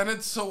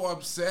 Leonard's so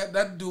upset.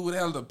 That dude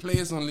held a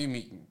players-only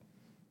meeting.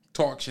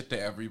 Talk shit to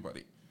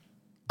everybody.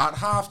 At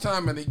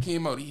halftime, when they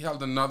came out, he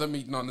held another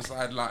meeting on the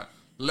sideline.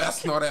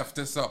 Let's not F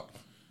this up.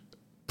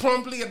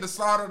 Promptly at the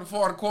start of the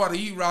fourth quarter,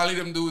 he rallied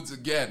them dudes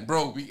again.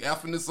 Bro, we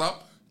effing this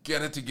up.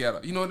 Get it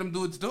together. You know what them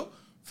dudes do?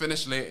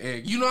 Finish lay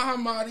egg. You know how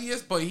mad he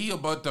is, but he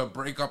about to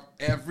break up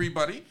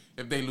everybody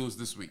if they lose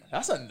this week.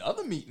 That's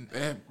another meeting.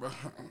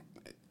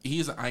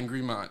 He's an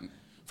angry man.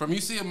 From you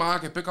see a man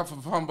can pick up a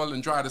fumble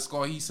and try to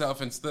score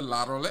himself and still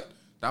lateral it.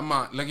 That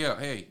man, look here,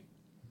 hey.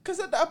 Because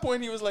at that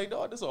point he was like,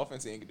 "Dog, this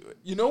offense ain't gonna do it."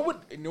 You know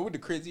what? You know what the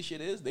crazy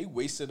shit is? They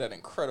wasted that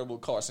incredible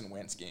Carson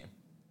Wentz game.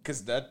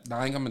 Because that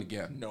ain't coming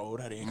again. no,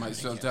 that ain't. Might coming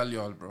still again. tell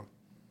y'all, bro.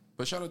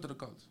 But shout out to the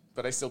Colts.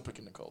 But I still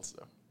picking the Colts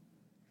though.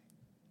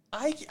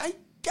 I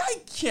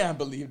can't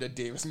believe that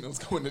Davis Mills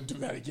going to do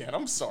that again.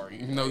 I'm sorry.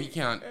 No, you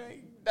can't.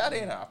 That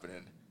ain't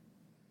happening.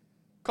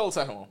 Colts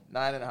at home,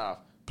 9.5.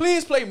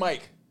 Please play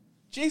Mike.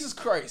 Jesus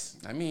Christ.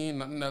 I mean,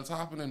 nothing else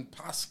happening.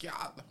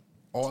 Pascal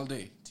all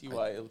day.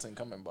 T.Y. Hilton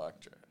coming back.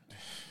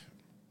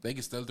 They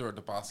can still throw it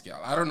to Pascal.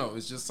 I don't know.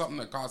 It's just something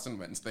that Carson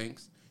Wentz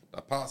thinks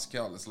that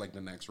Pascal is like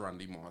the next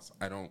Randy Moss.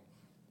 I don't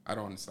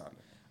understand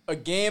it. A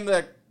game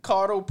that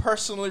Cardo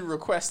personally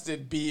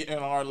requested be in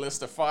our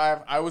list of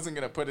 5. I wasn't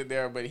going to put it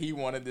there, but he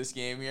wanted this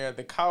game here.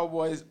 The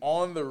Cowboys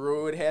on the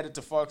road headed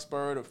to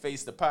Foxborough to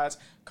face the Pats.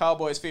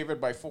 Cowboys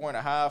favored by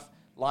 4.5.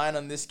 Line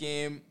on this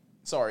game,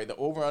 the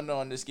over-under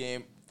on this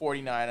game,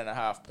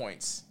 49.5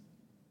 points.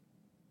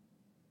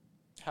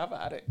 Have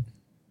at it.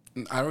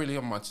 I don't really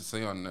have much to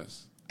say on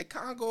this. I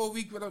can't go a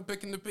week without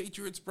picking the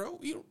Patriots, bro.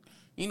 You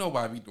know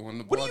why we doing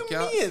the What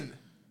podcast. do you mean?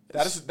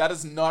 That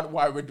is not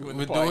why we're doing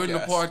the podcast. We're doing the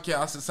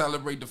podcast to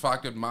celebrate the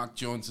fact that Mac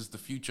Jones is the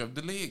future of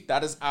the league.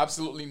 That is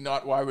absolutely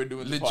not why we're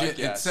doing the podcast. Legit,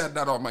 it said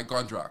that on my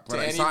contract.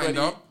 When I signed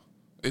up,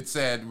 it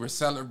said we're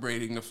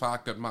celebrating the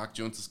fact that Mac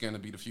Jones is going to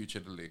be the future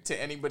of the league.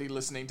 To anybody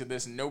listening to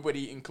this,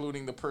 nobody,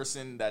 including the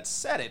person that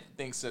said it,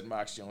 thinks that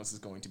Mac Jones is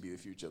going to be the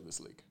future of this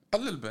league. A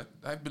little bit.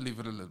 I believe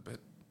it a little bit.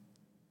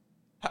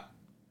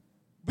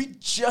 We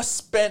just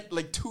spent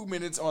like 2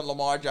 minutes on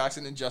Lamar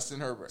Jackson and Justin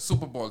Herbert.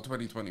 Super Bowl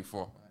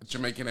 2024.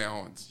 Jamaican Air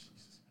Horns.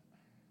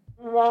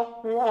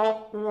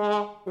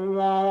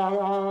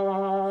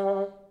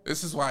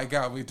 This is why I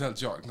got wait till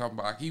Jordan come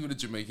back. He would have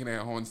Jamaican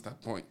Air Horns at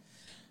that point.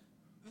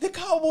 The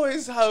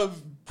Cowboys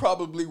have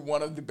probably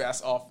one of,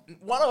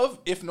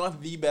 if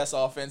not the best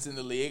offense in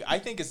the league. I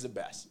think it's the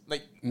best.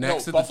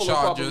 Buffalo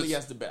probably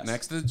has the best.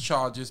 Next to the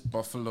Chargers,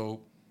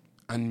 Buffalo,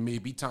 and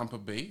maybe Tampa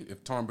Bay,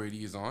 if Tom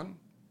Brady is on.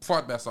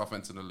 Fourth best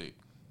offense in the league.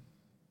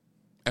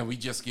 And we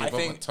just gave up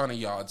a ton of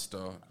yards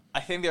to...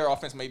 I think their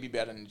offense may be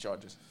better than the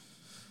Chargers.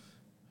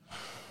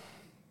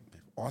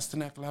 If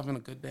Austin Eckler having a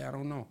good day, I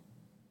don't know.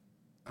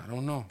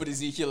 But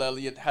Ezekiel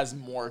Elliott has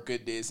more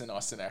good days than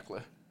Austin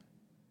Eckler.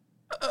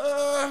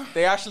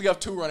 They actually have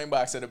 2 running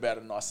backs that are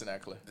better than Austin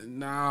Eckler.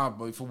 Nah,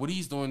 but for what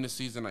he's doing this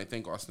season, I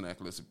think Austin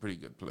Eckler is a pretty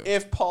good player.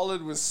 If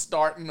Pollard was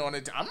starting on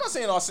it, I'm not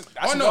saying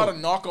that's not a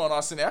knock on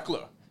Austin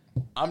Eckler.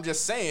 I'm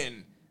just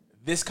saying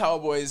this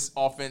Cowboys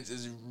offense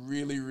is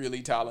really,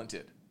 really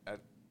talented.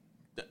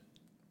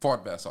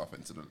 Fourth best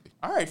offense in the league.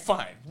 All right,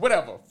 fine.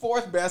 Whatever.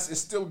 Fourth best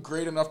is still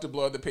great enough to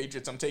blow out the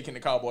Patriots. I'm taking the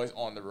Cowboys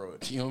on the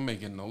road. You don't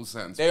making no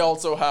sense. They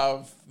also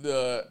have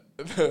the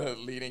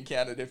leading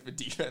candidate for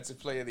defensive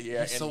player of the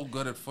year. He's so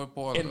good at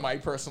football. In my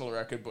personal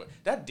record, but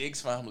that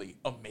Diggs family,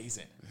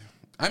 amazing.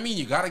 I mean,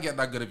 you got to get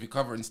that good if you're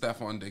covering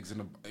Stephon Diggs in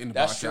the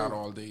backyard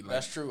all day.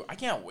 That's true. I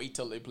can't wait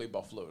till they play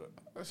Buffalo.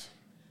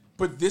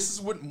 But this is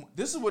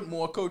what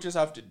more coaches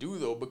have to do,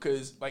 though,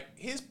 because like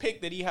his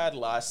pick that he had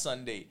last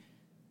Sunday,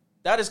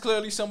 that is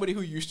clearly somebody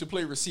who used to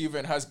play receiver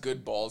and has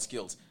good ball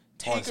skills.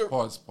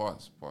 Pause.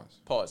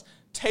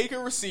 Take a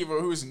receiver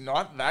who's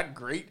not that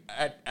great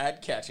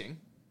at catching.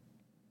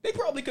 They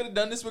probably could have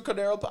done this with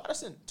Cordero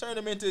Patterson. Turn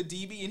him into a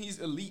DB and he's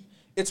elite.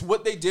 It's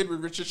what they did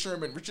with Richard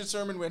Sherman. Richard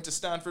Sherman went to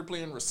Stanford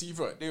playing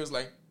receiver. They was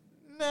like,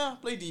 nah,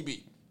 play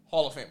DB.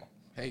 Hall of Famer.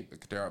 Hey, but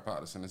Cordero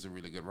Patterson is a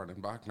really good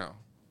running back now.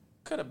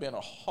 Could have been a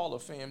Hall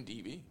of Fame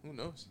DB. Who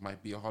knows?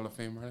 Might be a Hall of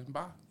Fame running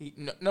back.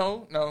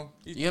 No.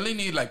 You only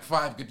need like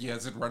 5 good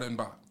years at running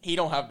back. He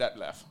don't have that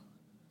left.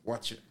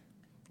 Watch it.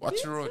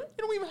 Watch your road.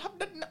 You don't even have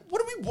that.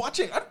 What are we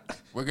watching?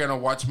 We're going to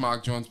watch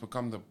Mark Jones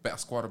become the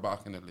best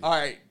quarterback in the league. All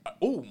right.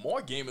 Oh,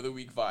 more Game of the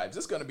Week vibes.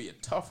 This is going to be a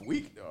tough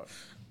week, though.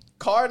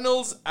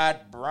 Cardinals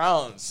at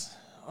Browns.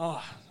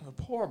 The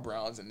poor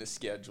Browns in the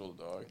schedule,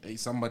 dog. Hey,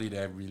 somebody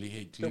that really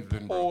hate The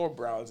Cleveland, bro. poor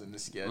Browns in the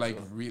schedule. Like,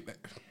 really.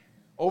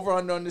 Over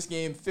under on this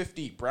game,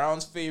 50.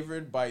 Browns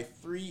favored by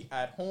 3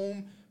 at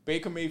home.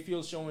 Baker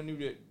Mayfield showing you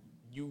that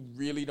you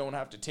really don't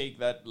have to take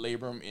that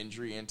labrum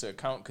injury into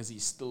account because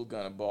he's still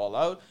going to ball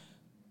out.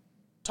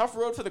 Tough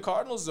road for the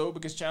Cardinals, though,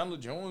 because Chandler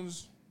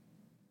Jones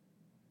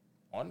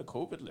on the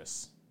COVID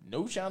list.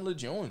 No Chandler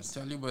Jones.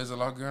 Tell you, but there's a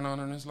lot going on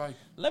in his life.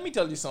 Let me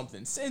tell you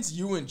something. Since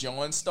you and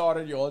John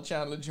started your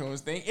Chandler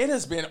Jones thing, it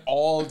has been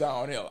all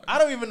downhill. I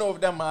don't even know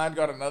if that man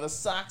got another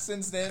sack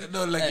since then.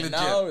 No, like and legit.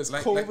 now it's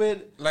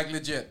COVID. Like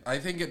legit. I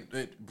think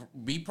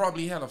we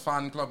probably had a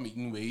fan club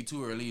meeting way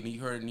too early, and he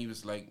heard and he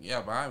was like,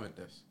 "Yeah, but I'm with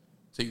this."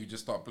 So you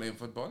just start playing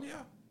football,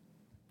 yeah.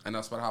 And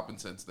that's what happened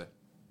since then.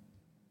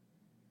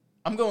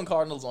 I'm going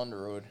Cardinals on the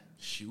road.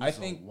 She was I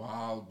think a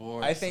wild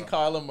boy. I think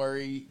Kyler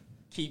Murray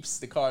keeps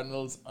the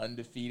Cardinals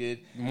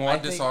undefeated. More I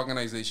think-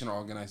 disorganization or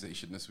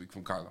organization this week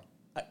from Kyler.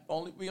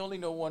 We only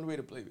know one way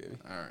to play, baby.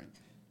 All right.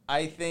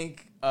 I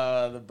think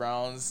the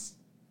Browns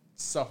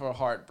suffer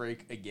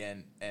heartbreak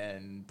again,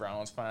 and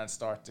Browns fans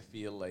start to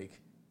feel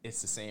like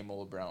it's the same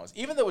old Browns.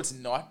 Even though it's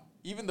not,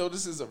 even though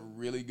this is a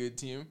really good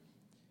team,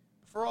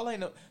 for all I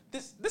know,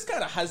 this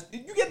kind of has,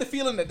 you get the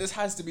feeling that this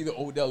has to be the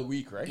Odell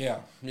week, right?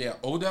 Yeah.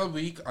 Odell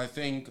week, I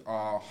think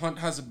Hunt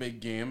has a big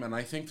game, and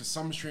I think for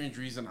some strange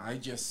reason, I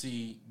just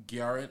see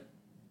Garrett,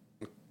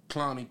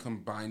 Clowney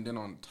combined in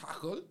on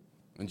tackle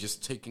and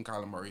just taking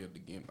Kyler Murray at the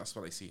game. That's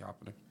what I see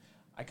happening.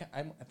 I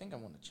think I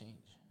want to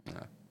change.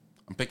 Yeah.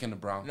 I'm picking the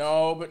Browns.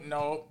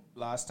 No.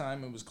 Last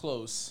time it was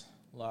close.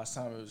 And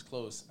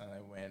I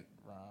went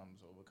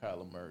Rams over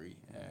Kyler Murray.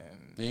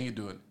 And You ain't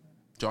do it.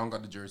 John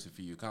got the jersey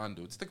for you. Can't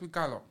do it. Stick with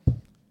Kyler.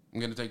 I'm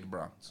going to take the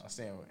Browns. I'm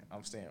staying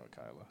with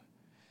Kyler.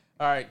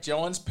 All right,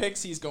 Jones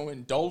picks. He's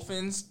going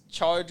Dolphins,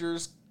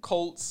 Chargers,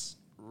 Colts,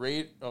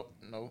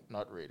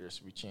 not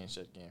Raiders. We changed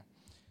that game.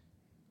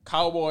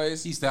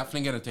 Cowboys. He's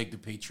definitely going to take the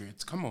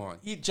Patriots. Come on.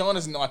 John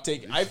is not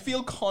taking. I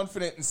feel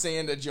confident in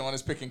saying that John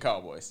is picking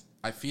Cowboys.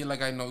 I feel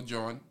like I know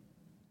John.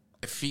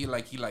 I feel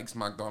like he likes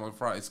McDonald's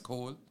fries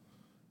cold.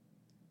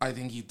 I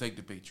think he'd take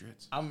the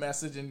Patriots. I'm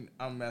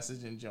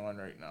messaging John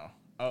right now.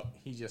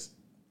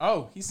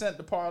 He sent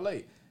the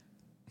parlay.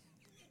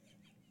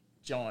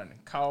 John,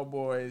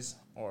 Cowboys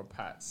or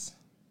Pats?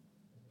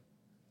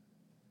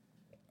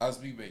 As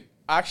we wait.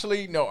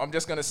 Actually, no, I'm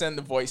just going to send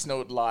the voice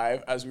note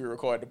live as we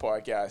record the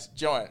podcast.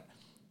 John,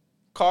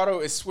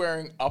 Cardo is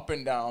swearing up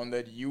and down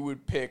that you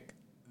would pick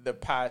the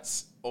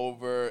Pats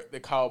over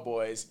the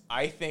Cowboys.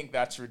 I think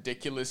that's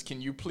ridiculous.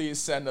 Can you please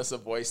send us a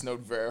voice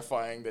note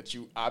verifying that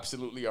you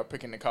absolutely are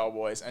picking the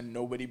Cowboys and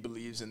nobody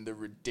believes in the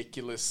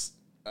ridiculous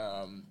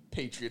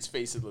Patriots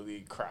face of the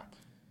league crap?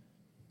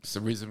 It's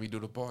the reason we do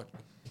the pod.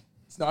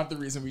 It's not the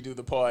reason we do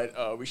the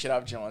pod. We should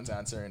have John's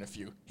answer in a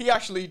few. He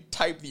actually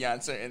typed the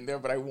answer in there,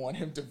 but I want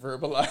him to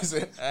verbalize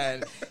it.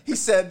 And he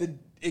said the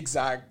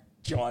exact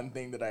John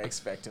thing that I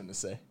expect him to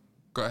say.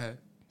 Go ahead.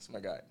 That's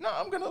my guy. No,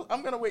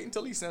 I'm gonna wait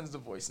until he sends the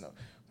voice note.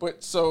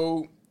 But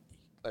so,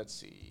 let's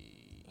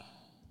see.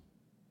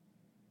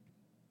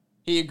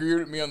 He agreed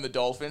with me on the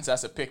Dolphins.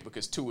 That's a pick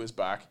because Tua is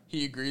back.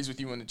 He agrees with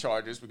you on the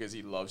Chargers because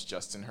he loves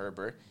Justin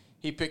Herbert.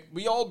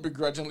 We all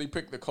begrudgingly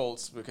picked the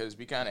Colts because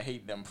we kind of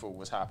hate them for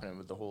what's happening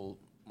with the whole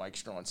Mike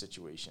Strawn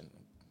situation.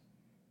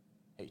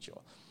 Hate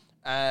y'all.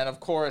 And, of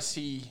course,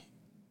 he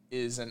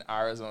is an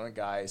Arizona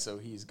guy, so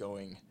he's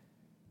going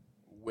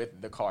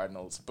with the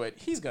Cardinals. But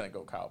he's going to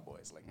go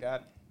Cowboys. Like,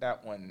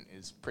 that one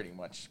is pretty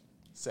much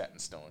set in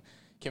stone.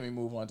 Can we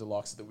move on to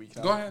locks of the week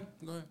now? Go ahead.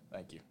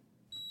 Thank you.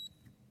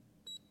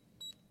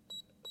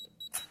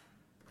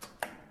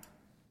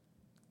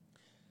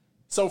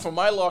 So, for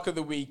my lock of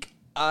the week,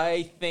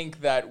 I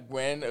think that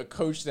when a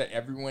coach that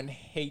everyone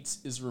hates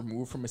is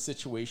removed from a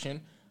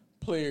situation,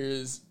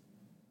 players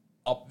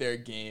up their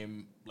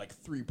game like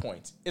 3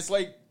 points. It's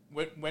like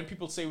when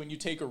people say when you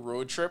take a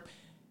road trip,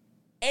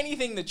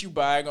 anything that you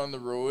bag on the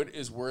road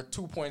is worth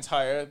 2 points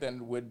higher than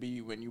it would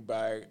be when you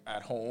bag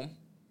at home.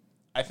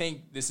 I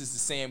think this is the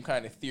same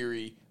kind of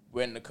theory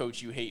when the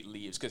coach you hate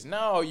leaves, because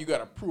now you got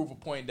to prove a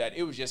point that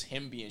it was just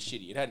him being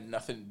shitty. It had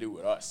nothing to do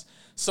with us.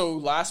 So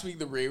last week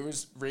the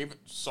Raiders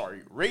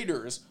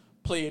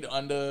played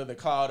under the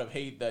cloud of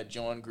hate that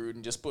John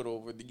Gruden just put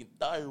over the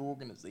entire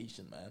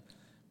organization, man.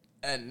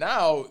 And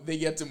now they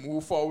get to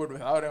move forward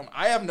without him.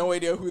 I have no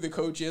idea who the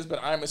coach is, but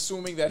I'm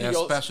assuming that They're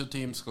special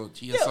teams coach.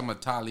 He has some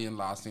Italian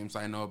last names.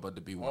 I know about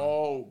to be one.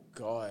 Oh,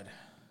 God.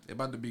 They're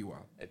about to be one.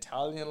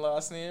 Italian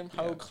last name?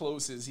 Yeah. How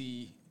close is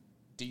he?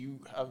 Do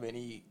you have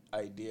any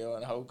idea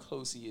on how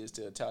close he is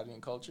to Italian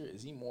culture?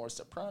 Is he more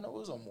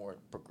Sopranos or more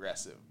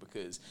progressive?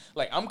 Because,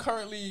 like, I'm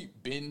currently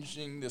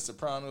binging The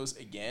Sopranos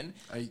again.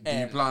 Do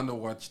you plan to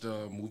watch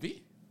the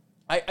movie?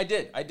 I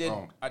did.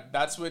 Oh.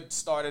 That's what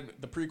started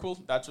the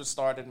prequel. That's what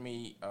started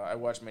me. I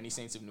watched Many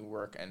Saints of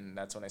Newark, and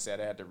that's when I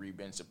said I had to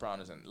re-binge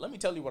Sopranos. And let me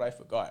tell you what I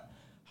forgot.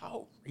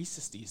 How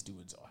racist these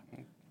dudes are.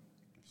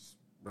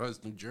 Bro,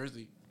 it's New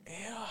Jersey.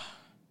 Yeah.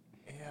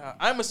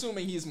 I'm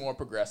assuming he's more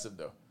progressive,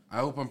 though. I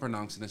hope I'm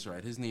pronouncing this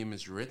right. His name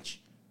is Rich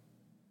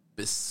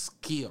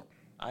Bisaccia.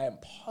 I am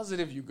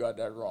positive you got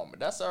that wrong, but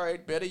that's all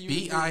right. Better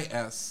you.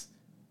 Bisaccia.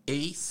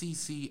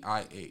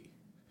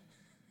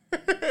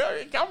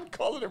 I'm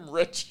calling him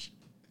Rich.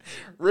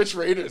 Rich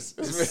Raiders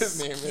is what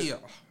his name is. Yeah.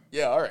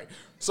 Yeah, all right.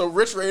 So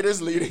Rich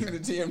Raiders leading the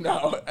team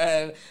now,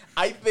 and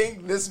I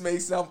think this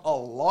makes them a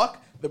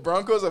lock. The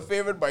Broncos are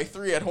favored by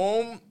 3 at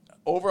home.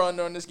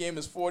 Over-under on this game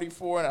is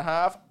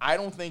 44.5. I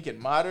don't think it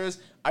matters.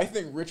 I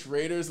think Rich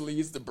Raiders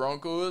leads the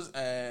Broncos,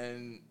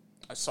 and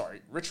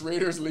Rich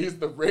Raiders leads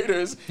the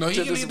Raiders. No, he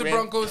to can this lead the win.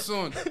 Broncos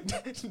soon.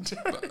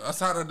 That's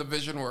how the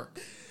division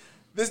works.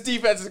 This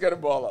defense is going to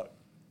ball out.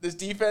 This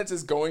defense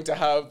is going to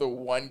have the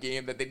one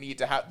game that they need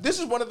to have. This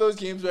is one of those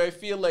games where I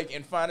feel like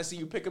in fantasy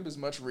you pick up as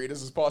much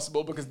Raiders as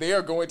possible because they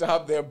are going to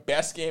have their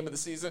best game of the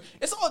season.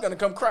 It's all going to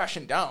come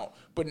crashing down.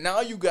 But now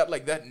you got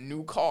like that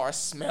new car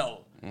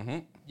smell. Mm-hmm.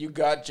 You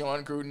got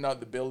John Gruden out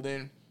the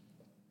building.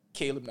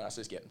 Caleb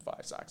Nasser's getting 5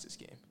 sacks this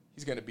game.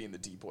 He's going to be in the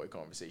D-boy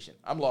conversation.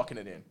 I'm locking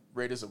it in.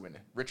 Raiders are winning.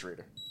 Rich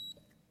Raider.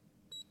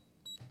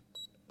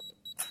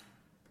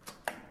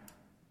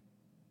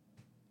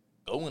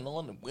 Going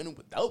on and winning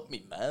without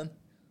me, man.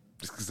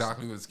 That's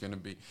exactly what it's going to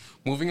be.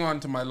 Moving on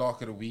to my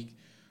lock of the week.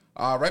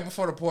 Right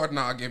before the pod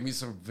now, gave me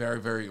some very,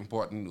 very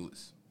important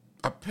news.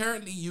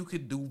 Apparently, you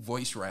could do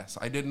voice rest.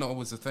 I didn't know it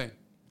was a thing.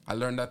 I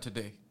learned that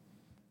today.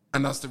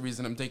 And that's the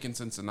reason I'm taking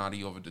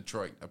Cincinnati over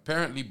Detroit.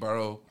 Apparently,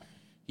 Burrow,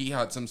 he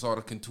had some sort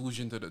of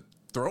contusion to the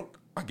throat.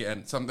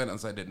 Again, something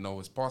else I didn't know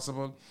was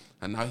possible.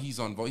 And now he's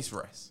on voice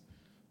rest.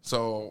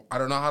 So I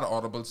don't know how the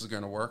audibles is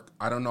going to work.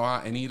 I don't know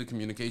how any of the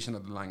communication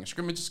of the line of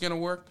scrimmage is going to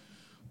work.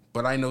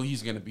 But I know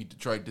he's going to beat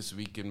Detroit this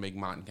week and make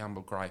Martin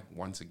Campbell cry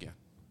once again.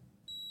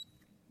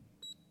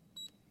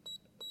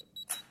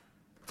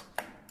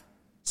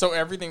 So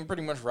everything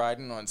pretty much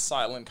riding on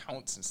silent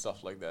counts and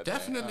stuff like that.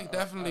 Definitely.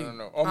 I don't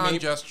know. Or Or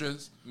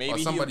gestures. maybe or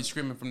somebody he'll-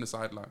 screaming from the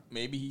sideline.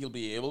 maybe he'll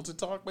be able to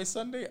talk by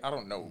Sunday. I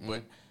don't know.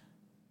 But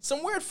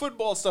some weird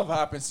football stuff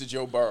happens to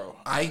Joe Burrow.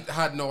 I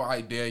had no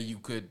idea you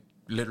could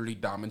literally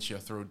damage your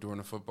throat during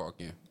a football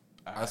game.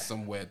 That's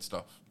some weird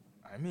stuff.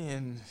 I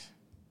mean,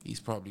 He's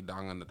probably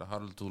down under the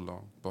huddle too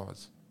long.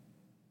 Pause.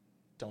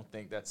 don't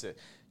think that's it.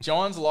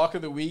 John's lock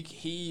of the week.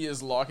 He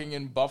is locking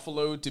in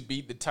Buffalo to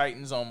beat the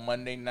Titans on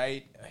Monday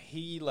night.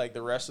 He, like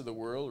the rest of the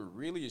world,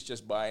 really is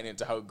just buying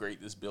into how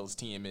great this Bills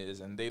team is,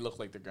 and they look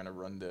like they're going to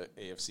run the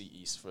AFC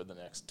East for the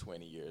next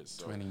 20 years.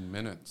 So, 20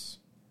 minutes.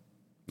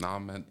 Now I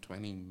meant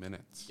 20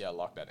 minutes. yeah,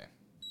 lock that in.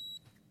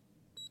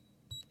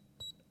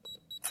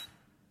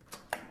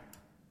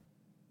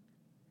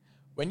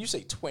 When you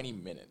say 20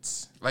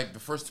 minutes, Like the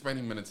first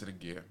 20 minutes of the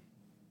game,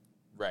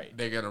 right,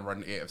 they're going to run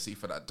the AFC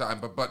for that time.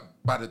 But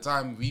by the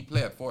time we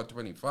play at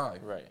 4:25,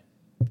 right.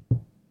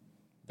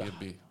 it'll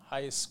be.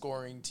 Highest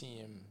scoring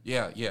team,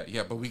 Yeah.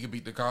 But we could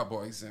beat the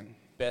Cowboys and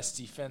best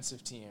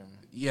defensive team.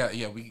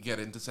 yeah, we could get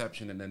an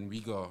interception and then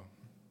we go.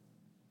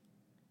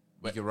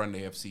 We could run the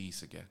AFC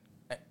East again.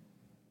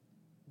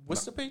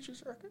 What's the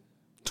Patriots record?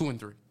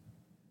 2-3.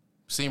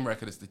 Same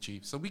record as the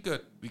Chiefs. So we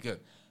good.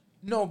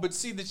 No, but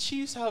see, the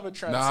Chiefs have a Nah,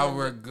 transcendent.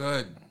 we're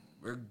good.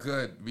 We're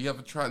good. We have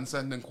a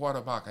transcendent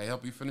quarterback. I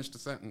help you finish the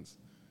sentence.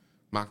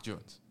 Mac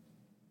Jones.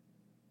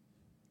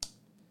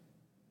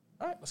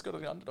 All right, let's go to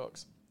the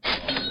underdogs.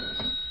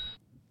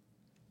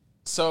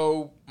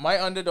 So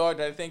my underdog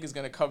that I think is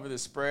going to cover the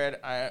spread.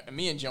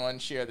 Me and John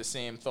share the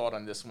same thought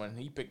on this one.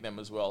 He picked them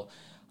as well.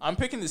 I'm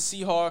picking the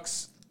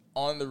Seahawks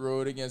on the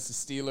road against the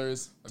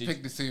Steelers. I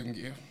picked the same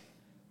game.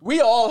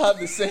 We all have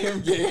the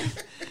same game.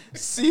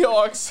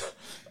 Seahawks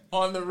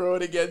on the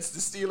road against the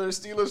Steelers.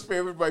 Steelers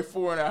favored by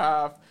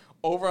 4.5.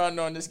 Over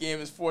under on this game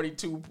is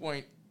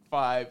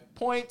 42.5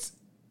 points.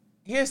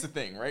 Here's the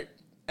thing, right?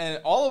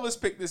 And all of us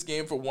picked this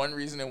game for one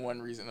reason and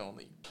one reason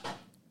only.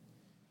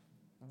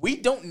 We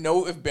don't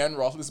know if Ben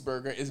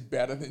Roethlisberger is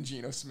better than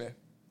Geno Smith.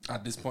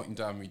 At this point in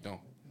time, we don't.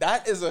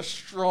 That is a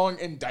strong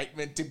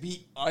indictment to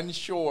be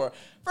unsure.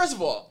 First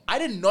of all, I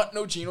did not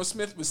know Geno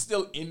Smith was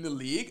still in the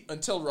league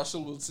until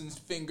Russell Wilson's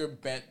finger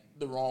bent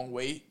the wrong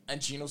way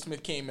and Geno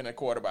Smith came in at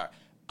quarterback.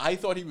 I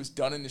thought he was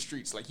done in the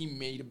streets. Like, he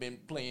may have been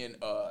playing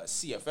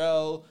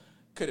CFL,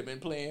 could have been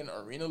playing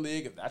Arena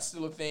League, if that's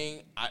still a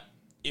thing.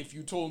 If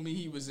you told me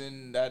he was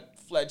in that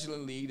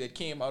fledgling league that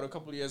came out a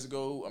couple of years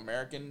ago,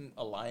 American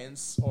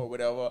Alliance or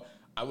whatever,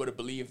 I would have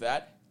believed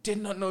that.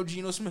 Did not know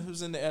Geno Smith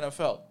was in the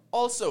NFL.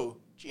 Also,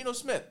 Geno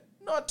Smith,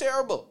 not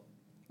terrible.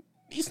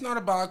 He's not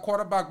a bad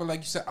quarterback, but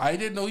like you said, I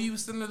didn't know he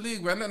was in the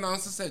league. When the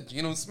announcer said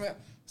Geno Smith,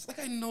 it's like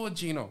I know a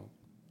Geno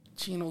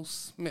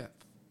Smith.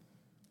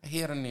 I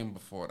heard a name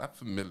before. That's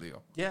familiar.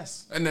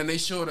 Yes. And then they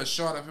showed a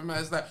shot of him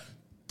as that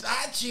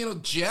Geno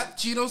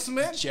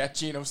Smith? Jet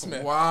Geno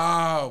Smith.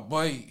 Wow,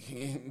 boy,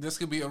 this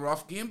could be a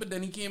rough game, but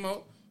then he came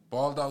out,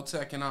 balled out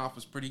second half,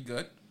 was pretty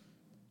good.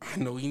 I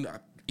know he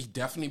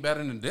definitely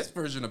better than this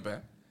version of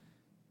Ben.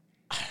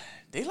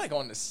 They like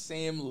on the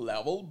same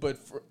level, but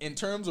in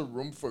terms of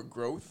room for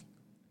growth,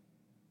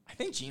 I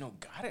think Geno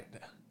got it.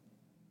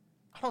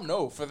 I don't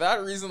know. For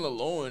that reason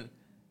alone,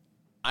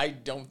 I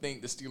don't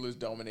think the Steelers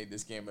dominate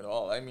this game at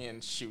all. I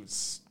mean,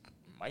 shoots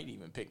might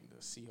even pick the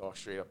Seahawks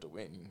straight up to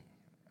win.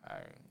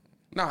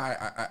 No,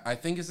 I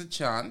think it's a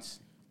chance.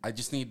 I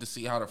just need to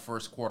see how the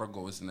first quarter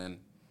goes, and then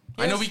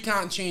I know we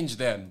can't change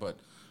then, but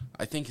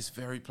I think it's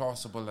very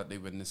plausible that they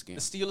win this game.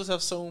 The Steelers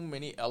have so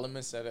many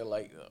elements that are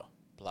like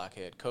black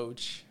head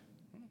coach,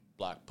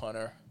 black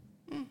punter.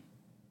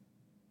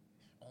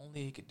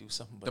 Only you could do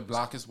something about The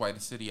blackest,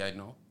 whitest city I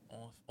know. If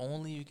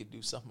only you could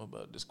do something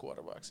about this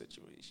quarterback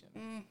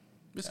situation.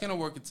 It's going to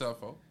work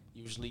itself out.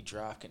 Usually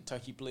draft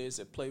Kentucky players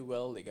that play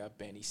well. They got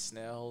Benny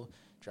Snell,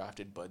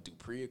 drafted Bud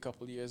Dupree a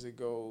couple years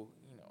ago.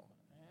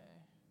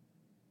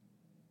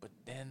 But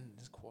then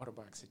this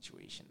quarterback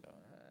situation, though.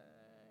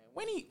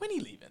 When he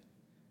leaving?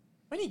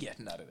 When he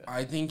getting out of there?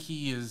 I think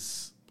he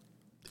is.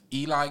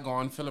 Eli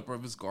gone, Phillip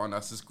Rivers gone.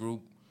 That's his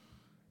group.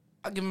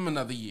 I'll give him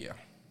another year.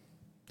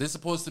 This is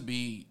supposed to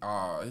be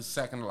his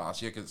second to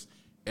last year because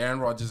Aaron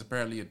Rodgers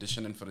apparently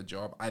auditioning for the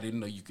job. I didn't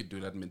know you could do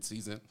that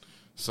mid-season.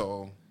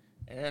 So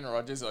Aaron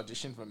Rodgers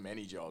auditioned for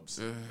many jobs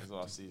this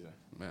offseason.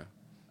 Man.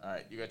 All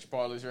right, you got your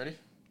parlays ready?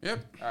 Yep.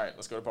 All right,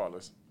 let's go to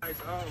parlays. Guys,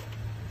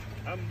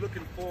 I'm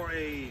looking for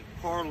a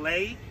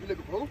parlay. You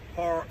looking for who?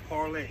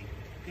 Parlay.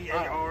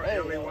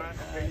 P-A-R-L-A-Y.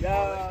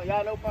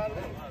 Y'all know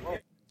parlay?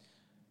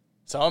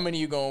 So how many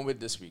you going with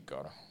this week,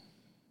 Carter?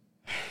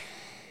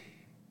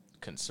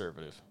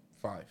 Conservative.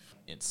 5.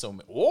 In so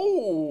many.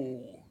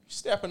 Whoa!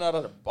 Stepping out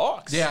of the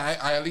box. Yeah,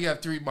 I only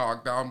had 3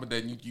 marked down, but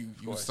then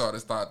you start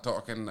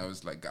talking, and I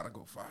was like, gotta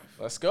go 5.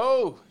 Let's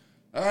go.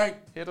 All right.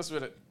 Hit us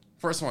with it.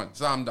 First one,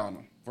 Sam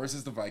Darnold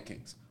versus the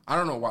Vikings. I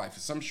don't know why. For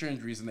some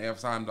strange reason, they have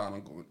Sam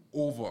Darnold going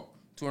over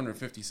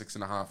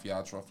 256.5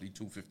 yards, roughly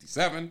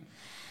 257.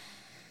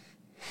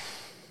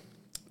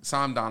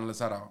 Sam Darnold has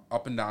had an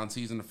up-and-down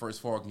season the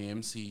first 4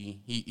 games.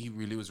 He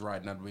really was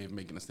riding that wave,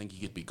 making us think he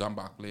could be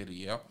comeback player of the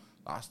year.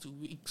 Last 2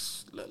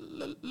 weeks,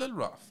 little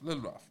rough.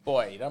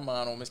 Boy, that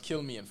man almost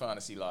killed me in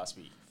fantasy last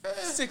week.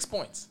 6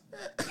 points.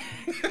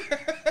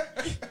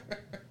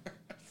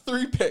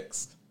 3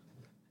 picks.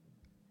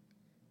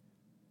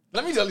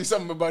 Let me tell you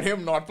something about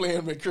him not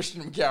playing with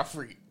Christian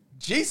McCaffrey.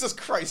 Jesus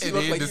Christ, he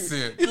looked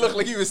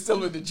like he was still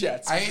with the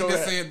Jets. I hate to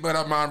say it, but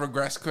I'm on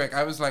regress quick.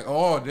 I was like,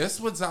 oh, this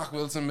is what Zach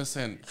Wilson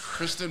missing.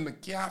 Christian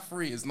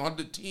McCaffrey is not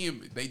the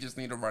team. They just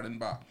need a running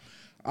back.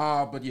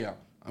 But yeah,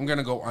 I'm going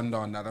to go under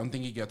on that. I don't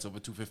think he gets over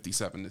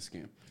 257 this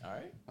game. All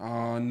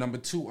right. Number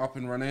 2 up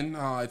and running.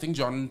 I think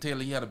Jonathan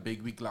Taylor, he had a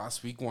big week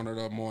last week. One of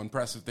the more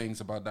impressive things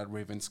about that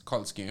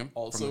Ravens-Colts game.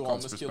 Also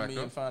almost killed me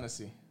in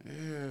fantasy.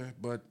 Yeah,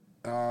 but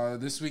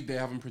this week they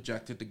haven't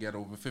projected to get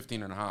over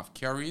 15.5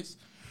 carries.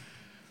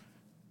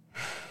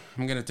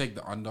 I'm going to take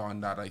the under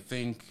on that. I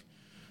think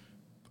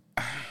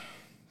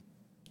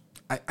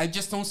I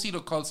just don't see the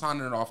Colts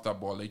handing off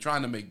that ball. They're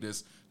trying to make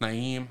this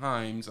Nyheim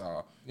Hines,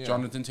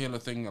 Jonathan Taylor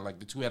thing, like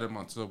the two-headed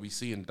monster we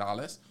see in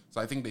Dallas.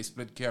 So I think they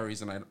split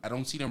carries, and I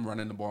don't see them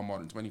running the ball more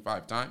than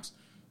 25 times.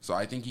 So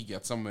I think he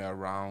gets somewhere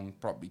around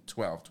probably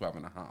 12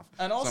 and a half.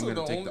 And also, so I'm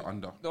going to take the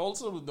under.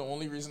 Also, the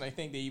only reason I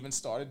think they even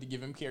started to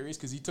give him carries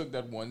because he took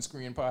that one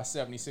screen pass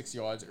 76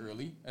 yards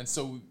early. And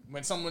so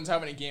when someone's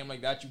having a game like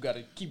that, you got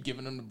to keep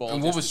giving them the ball.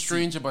 And what was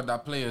strange about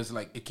that play is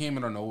like it came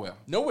out of nowhere.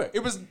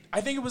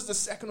 I think it was the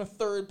second or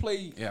third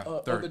play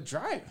of the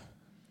drive.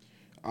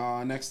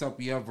 Next up,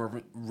 we have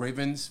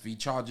Ravens v.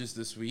 Chargers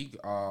this week.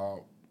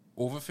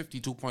 Over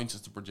 52 points is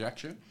the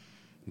projection.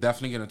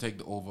 Definitely going to take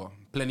the over.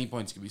 Plenty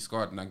points can be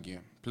scored in that game.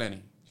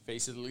 Plenty.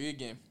 Face of the league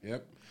game.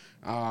 Yep.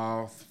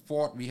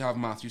 Fourth, we have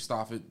Matthew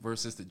Stafford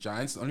versus the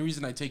Giants. The only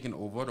reason I take the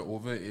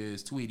over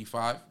is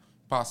 285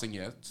 passing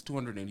yards,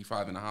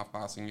 285.5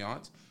 passing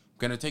yards. I'm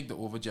going to take the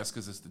over just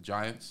because it's the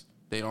Giants.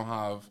 They don't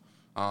have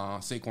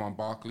Saquon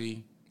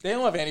Barkley. They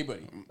don't have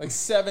anybody. Like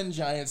 7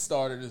 Giants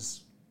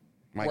starters.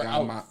 My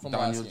guy,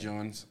 Daniel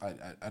Jones.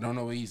 I don't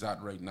know where he's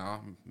at right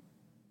now. I'm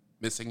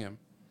missing him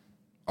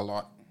a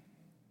lot.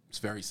 It's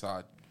very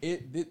sad.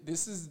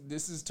 This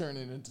is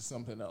turning into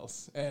something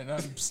else, and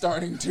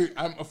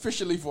I'm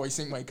officially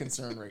voicing my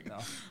concern right now.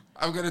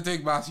 I'm gonna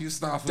take Matthew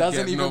Stafford.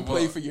 Doesn't even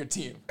play for your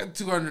team.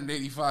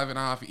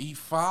 285.5. He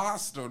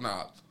fast or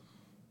not?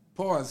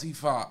 Pause. He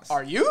fast.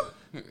 Are you?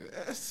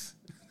 Yes.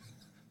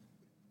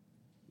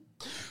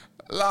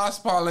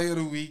 Last parlay of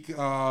the week.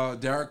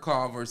 Derek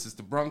Carr versus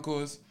the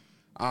Broncos.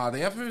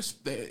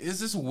 Is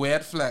this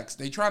weird flex?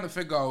 They trying to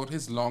figure out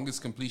his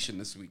longest completion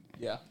this week.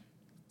 Yeah.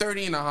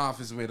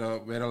 30.5 is where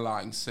the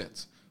line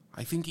sits.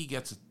 I think he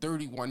gets a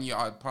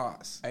 31-yard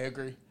pass. I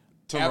agree.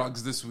 To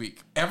Ruggs this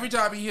week. Every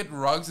time he hit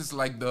Ruggs, it's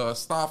like the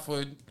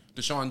Stafford,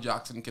 Deshaun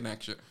Jackson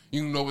connection.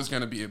 You know it's going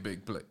to be a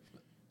big play.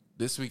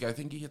 This week, I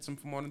think he hits him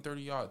for more than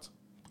 30 yards.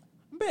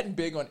 I'm betting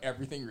big on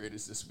everything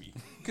Raiders this week.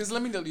 Because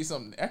let me tell you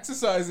something.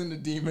 Exercising the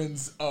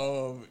demons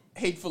of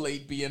Hateful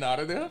Eight being out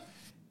of there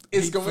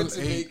is going to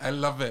make... I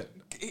love it.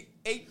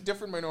 8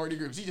 different minority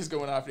groups. He's just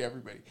going after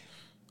everybody.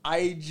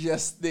 I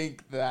just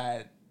think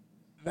that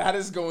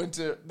is going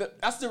to...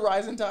 That's the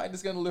rising tide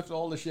that's going to lift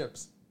all the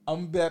ships.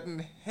 I'm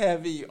betting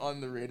heavy on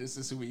the Raiders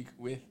this week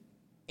with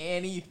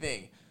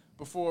anything.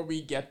 Before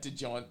we get to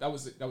John... That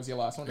was your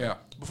last one? Yeah.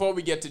 Before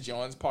we get to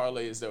John's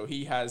parlays, though,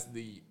 he has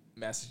the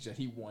message that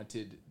he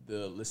wanted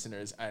the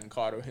listeners and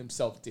Carter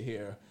himself to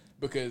hear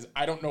because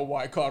I don't know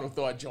why Cardo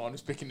thought John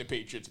was picking the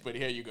Patriots, but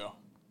here you go.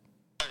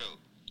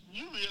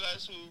 You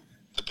realize who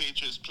the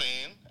Patriots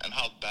playing and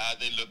how bad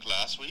they looked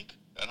last week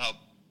and how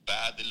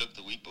bad they looked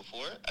the week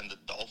before, and the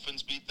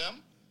Dolphins beat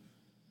them?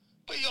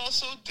 But you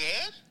also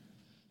did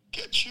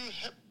get you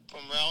hip from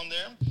around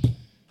there.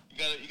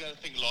 You gotta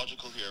think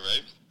logical here,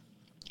 right?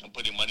 I'm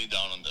putting money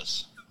down on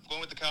this. I'm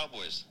going with the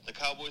Cowboys. The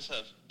Cowboys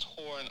have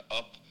torn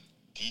up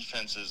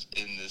defenses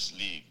in this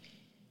league.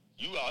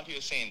 You out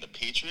here saying the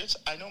Patriots?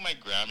 I know my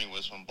Grammy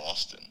was from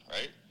Boston,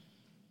 right?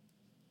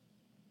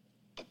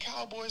 But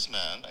Cowboys,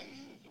 man.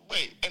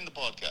 Wait, end the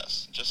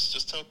podcast.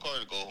 Just tell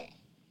Carter to go home.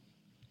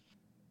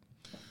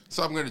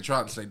 So I'm going to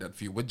translate that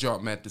for you. What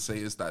John meant to say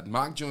is that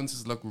Mac Jones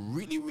has looked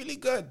really, really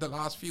good the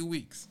last few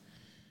weeks.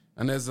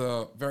 And there's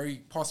a very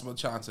possible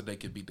chance that they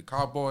could beat the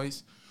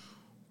Cowboys.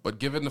 But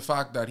given the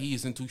fact that he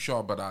isn't too sure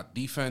about that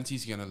defense,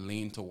 he's going to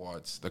lean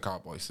towards the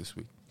Cowboys this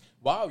week.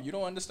 Wow, you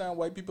don't understand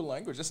white people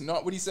language. That's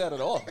not what he said at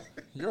all.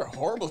 You're a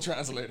horrible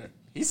translator.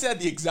 He said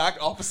the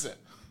exact opposite.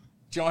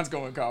 John's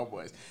going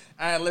Cowboys.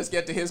 And let's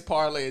get to his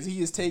parlays.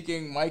 He is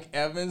taking Mike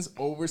Evans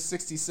over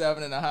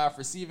 67.5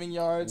 receiving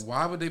yards.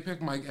 Why would they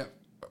pick Mike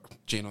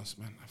Janos,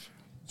 man?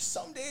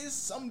 Some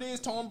days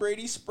Tom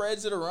Brady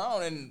spreads it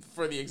around, and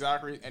for the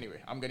exact reason.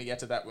 Anyway, I'm gonna get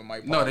to that with my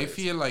parlays. No, they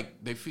feel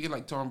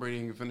like Tom Brady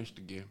ain't gonna finish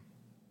the game.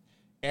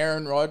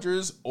 Aaron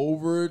Rodgers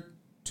over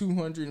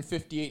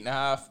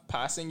 258.5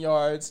 passing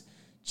yards.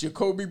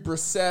 Jacoby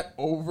Brissett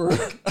over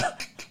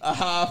a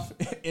half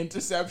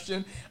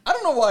interception. I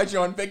don't know why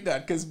John picked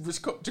that, because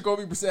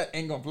Jacoby Brissett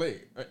ain't gonna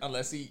play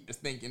unless he is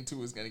thinking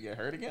Tua is gonna get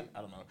hurt again.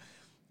 I don't know.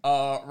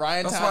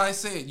 That's why I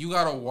say it. You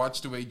gotta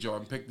watch the way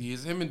John picked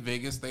these. Him in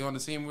Vegas, they on the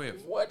same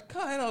wave. What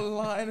kind of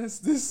line is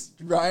this?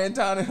 Ryan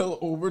Tannehill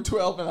over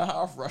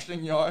 12.5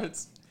 rushing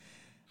yards.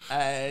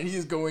 And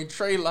he's going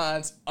Trey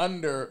Lance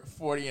under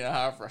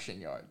 40.5 rushing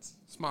yards.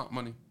 Smart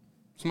money.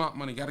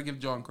 Gotta give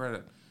John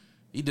credit.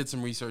 He did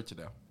some research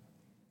there.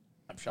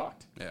 I'm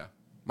shocked. Yeah.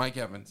 Mike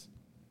Evans.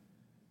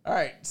 All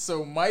right,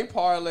 so my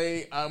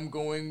parlay, I'm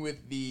going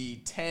with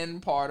the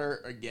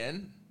 10-parter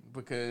again,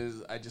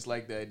 because I just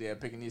like the idea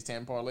of picking these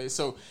 10 parlays.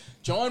 So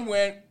John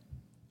went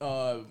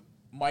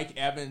Mike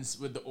Evans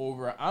with the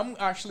over. I'm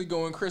actually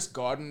going Chris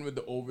Godwin with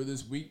the over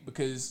this week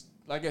because,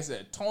 like I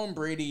said, Tom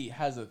Brady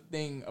has a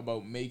thing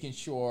about making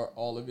sure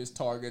all of his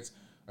targets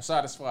are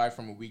satisfied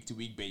from a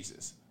week-to-week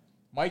basis.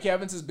 Mike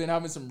Evans has been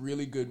having some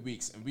really good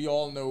weeks, and we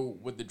all know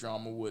what the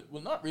drama would.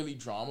 Well, not really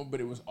drama, but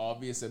it was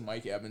obvious that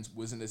Mike Evans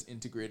wasn't as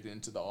integrated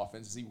into the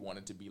offense as he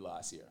wanted to be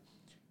last year.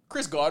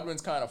 Chris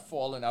Godwin's kind of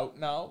fallen out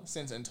now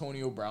since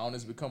Antonio Brown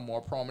has become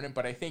more prominent,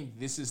 but I think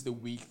this is the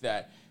week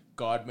that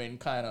Godwin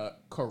kind of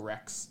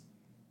corrects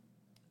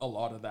a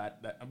lot of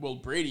that. Well,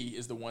 Brady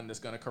is the one that's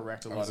going to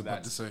correct a lot of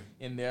that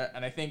in there,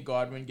 and I think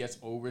Godwin gets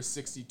over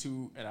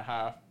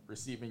 62.5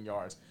 receiving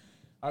yards.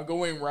 I'm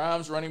going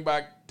Rams running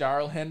back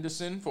Darrell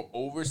Henderson for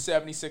over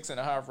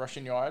 76.5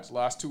 rushing yards.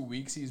 Last 2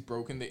 weeks, he's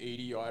broken the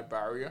 80-yard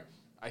barrier.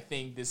 I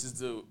think this is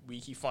the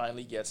week he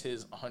finally gets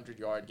his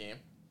 100-yard game.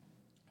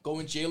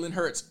 Going Jalen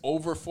Hurts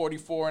over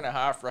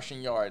 44.5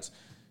 rushing yards.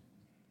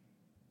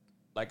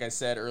 Like I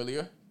said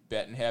earlier,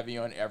 betting heavy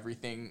on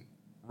everything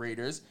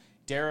Raiders.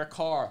 Derek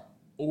Carr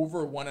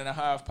over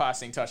 1.5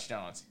 passing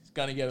touchdowns. He's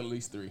going to get at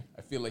least 3.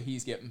 I feel like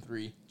he's getting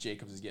 3.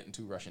 Jacobs is getting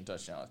 2 rushing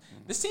touchdowns.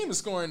 This team is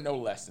scoring no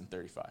less than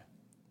 35.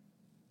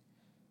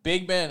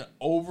 Big Ben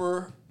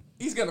over.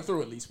 He's going to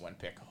throw at least 1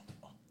 pick.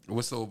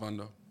 What's the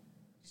over-under?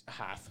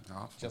 Half.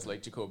 Just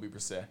like Jacoby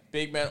Brissett.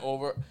 Big Ben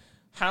over.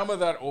 Hammer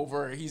that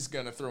over. He's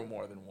going to throw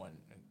more than 1.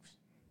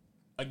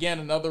 Again,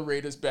 another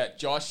Raiders bet.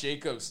 Josh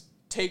Jacobs.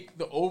 Take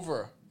the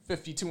over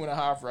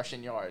 52.5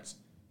 rushing yards.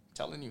 I'm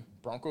telling you,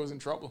 Broncos in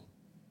trouble.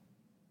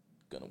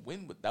 Going to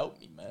win without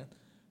me, man.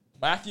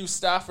 Matthew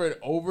Stafford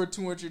over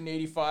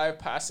 285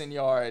 passing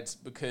yards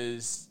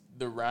because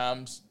the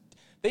Rams,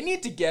 they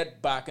need to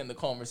get back in the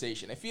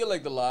conversation. I feel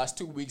like the last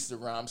 2 weeks, the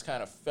Rams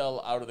kind of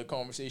fell out of the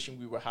conversation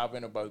we were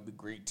having about the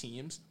great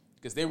teams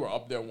because they were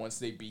up there once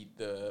they beat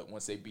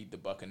the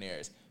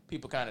Buccaneers.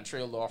 People kind of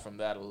trailed off from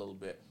that a little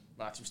bit.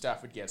 Matthew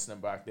Stafford gets them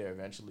back there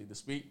eventually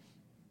this week.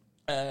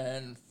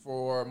 And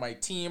for my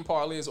team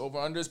parlays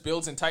over-unders,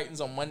 Bills and Titans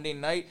on Monday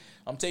night,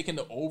 I'm taking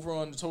the over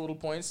on the total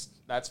points.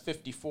 That's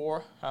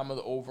 54. Hammer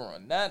the over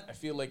on that. I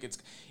feel like it's,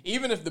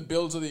 even if the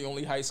Bills are the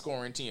only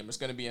high-scoring team, it's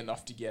going to be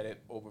enough to get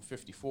it over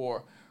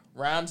 54.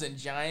 Rams and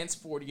Giants,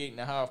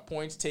 48.5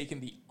 points, taking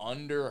the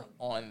under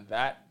on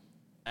that.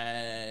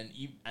 And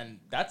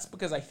that's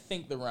because I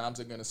think the Rams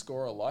are going to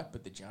score a lot,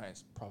 but the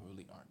Giants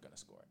probably aren't going to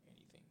score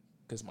anything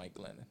because Mike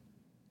Glennon.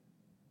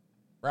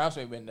 Rams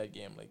may win that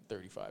game like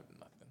 35-0.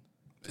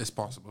 It's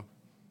possible.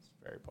 It's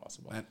very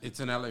possible. And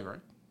it's in LA, right?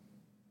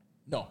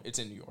 No, it's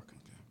in New York.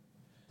 Okay.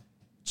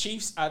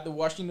 Chiefs at the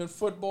Washington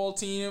football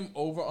team,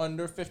 over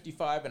under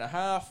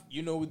 55.5.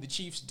 You know what the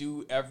Chiefs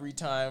do every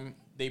time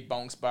they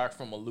bounce back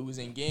from a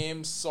losing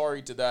game.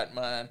 Sorry to that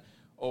man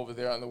over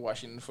there on the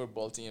Washington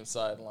football team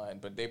sideline,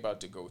 but they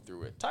about to go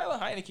through it. Tyler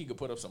Heineke could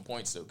put up some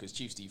points, though, because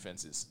Chiefs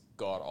defense is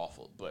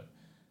god-awful, but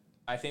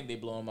I think they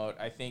blow them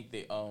out. I think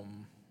they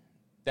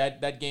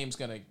That game's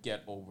going to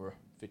get over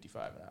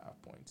 55.5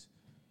 points.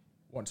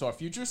 Want to talk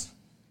futures?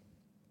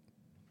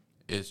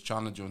 Is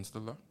Chandler Jones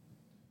still there?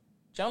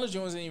 Chandler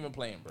Jones ain't even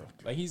playing, bro.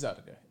 Like, he's out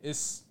of there.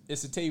 It's a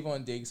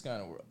Tavon Diggs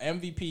kind of world.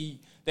 MVP,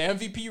 the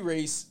MVP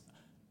race,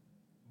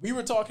 we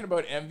were talking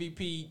about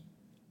MVP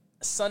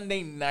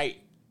Sunday night.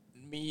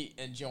 Me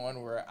and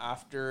John were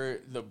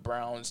after the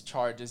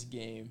Browns-Chargers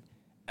game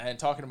and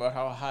talking about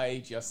how high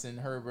Justin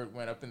Herbert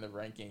went up in the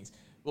rankings.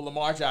 Well,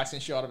 Lamar Jackson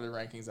shot up the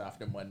rankings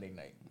after Monday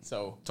night.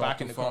 So, back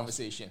in the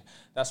conversation.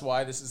 That's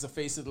why this is a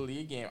face of the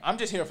league game. I'm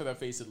just here for that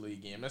face of the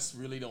league game. That's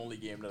really the only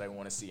game that I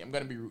want to see. I'm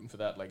going to be rooting for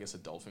that like it's a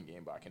Dolphin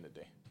game back in the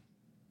day.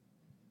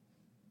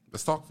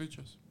 Let's talk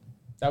futures.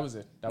 That was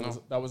it.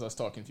 That was us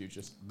talking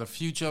futures. The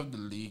future of the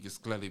league is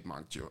clearly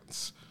Mac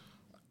Jones.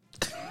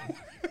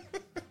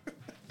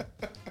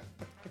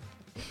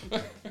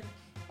 I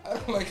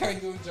don't like how you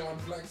doing John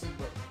flexing,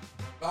 bro.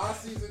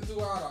 Last season,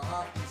 2 out of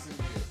half the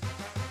season.